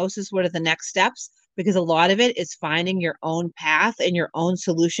diagnosis, what are the next steps? Because a lot of it is finding your own path and your own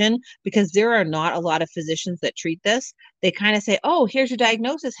solution, because there are not a lot of physicians that treat this. They kind of say, oh, here's your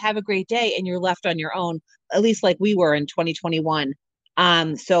diagnosis, have a great day, and you're left on your own, at least like we were in 2021.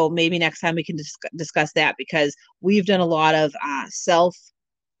 So maybe next time we can discuss that, because we've done a lot of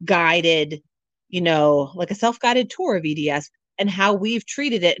self-guided, like a self-guided tour of EDS and how we've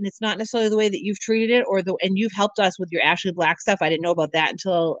treated it. And it's not necessarily the way that you've treated it, and you've helped us with your Ashley Black stuff. I didn't know about that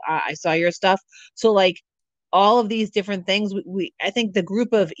until I saw your stuff. So like all of these different things, I think the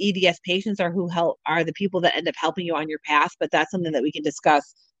group of EDS patients are the people that end up helping you on your path. But that's something that we can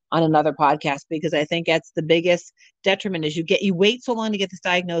discuss on another podcast, because I think that's the biggest detriment is you wait so long to get this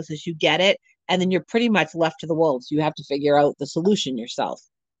diagnosis, you get it, and then you're pretty much left to the wolves. You have to figure out the solution yourself.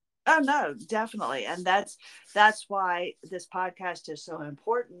 Oh no, definitely. And that's why this podcast is so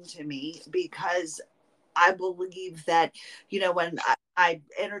important to me, because I believe that, when I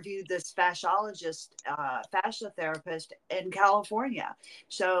interviewed this fascia therapist in California.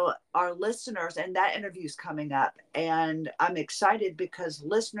 So our listeners, and that interview is coming up, and I'm excited because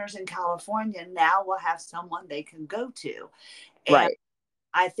listeners in California now will have someone they can go to. And right.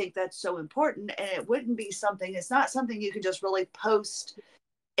 I think that's so important. And it's not something you can just really post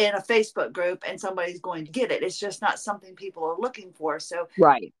in a Facebook group and somebody's going to get it. It's just not something people are looking for. So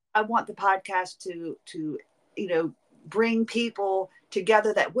right. I want the podcast to bring people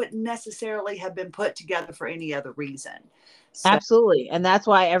together that wouldn't necessarily have been put together for any other reason. So. Absolutely. And that's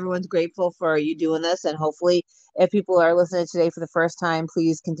why everyone's grateful for you doing this. And hopefully, if people are listening today for the first time,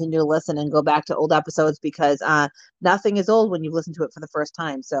 please continue to listen and go back to old episodes, because nothing is old when you listen to it for the first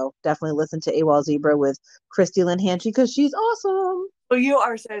time. So definitely listen to AWOL Zebra with Christy Lynn Hanchy, because she's awesome. Well, you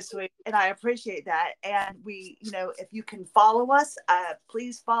are so sweet, and I appreciate that. And we, if you can follow us,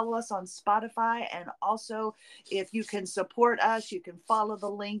 please follow us on Spotify. And also, if you can support us, you can follow the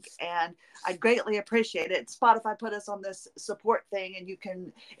link, and I greatly appreciate it. Spotify put us on this support thing, and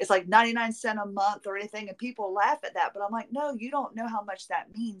it's like 99 cents a month or anything. And people laugh at that, but I'm like, no, you don't know how much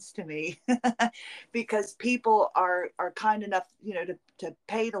that means to me because people are kind enough, to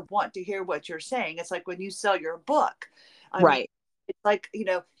pay to want to hear what you're saying. It's like when you sell your book. Right. It's like,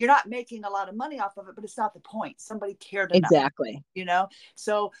 you're not making a lot of money off of it, but it's not the point. Somebody cared enough. Exactly.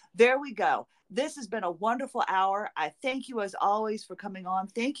 So there we go. This has been a wonderful hour. I thank you as always for coming on.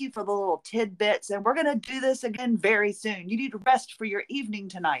 Thank you for the little tidbits. And we're going to do this again very soon. You need to rest for your evening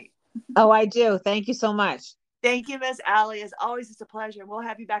tonight. Oh, I do. Thank you so much. Thank you, Miss Allie. As always, it's a pleasure. We'll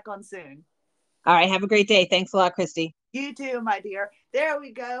have you back on soon. All right. Have a great day. Thanks a lot, Christy. You too, my dear. There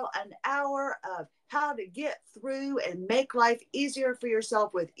we go. An hour of how to get through and make life easier for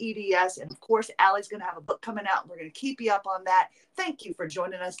yourself with EDS. And of course, Allie's going to have a book coming out, and we're going to keep you up on that. Thank you for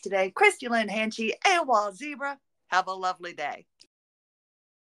joining us today. Christy Lynn Hanchey, AWOL Zebra. Have a lovely day.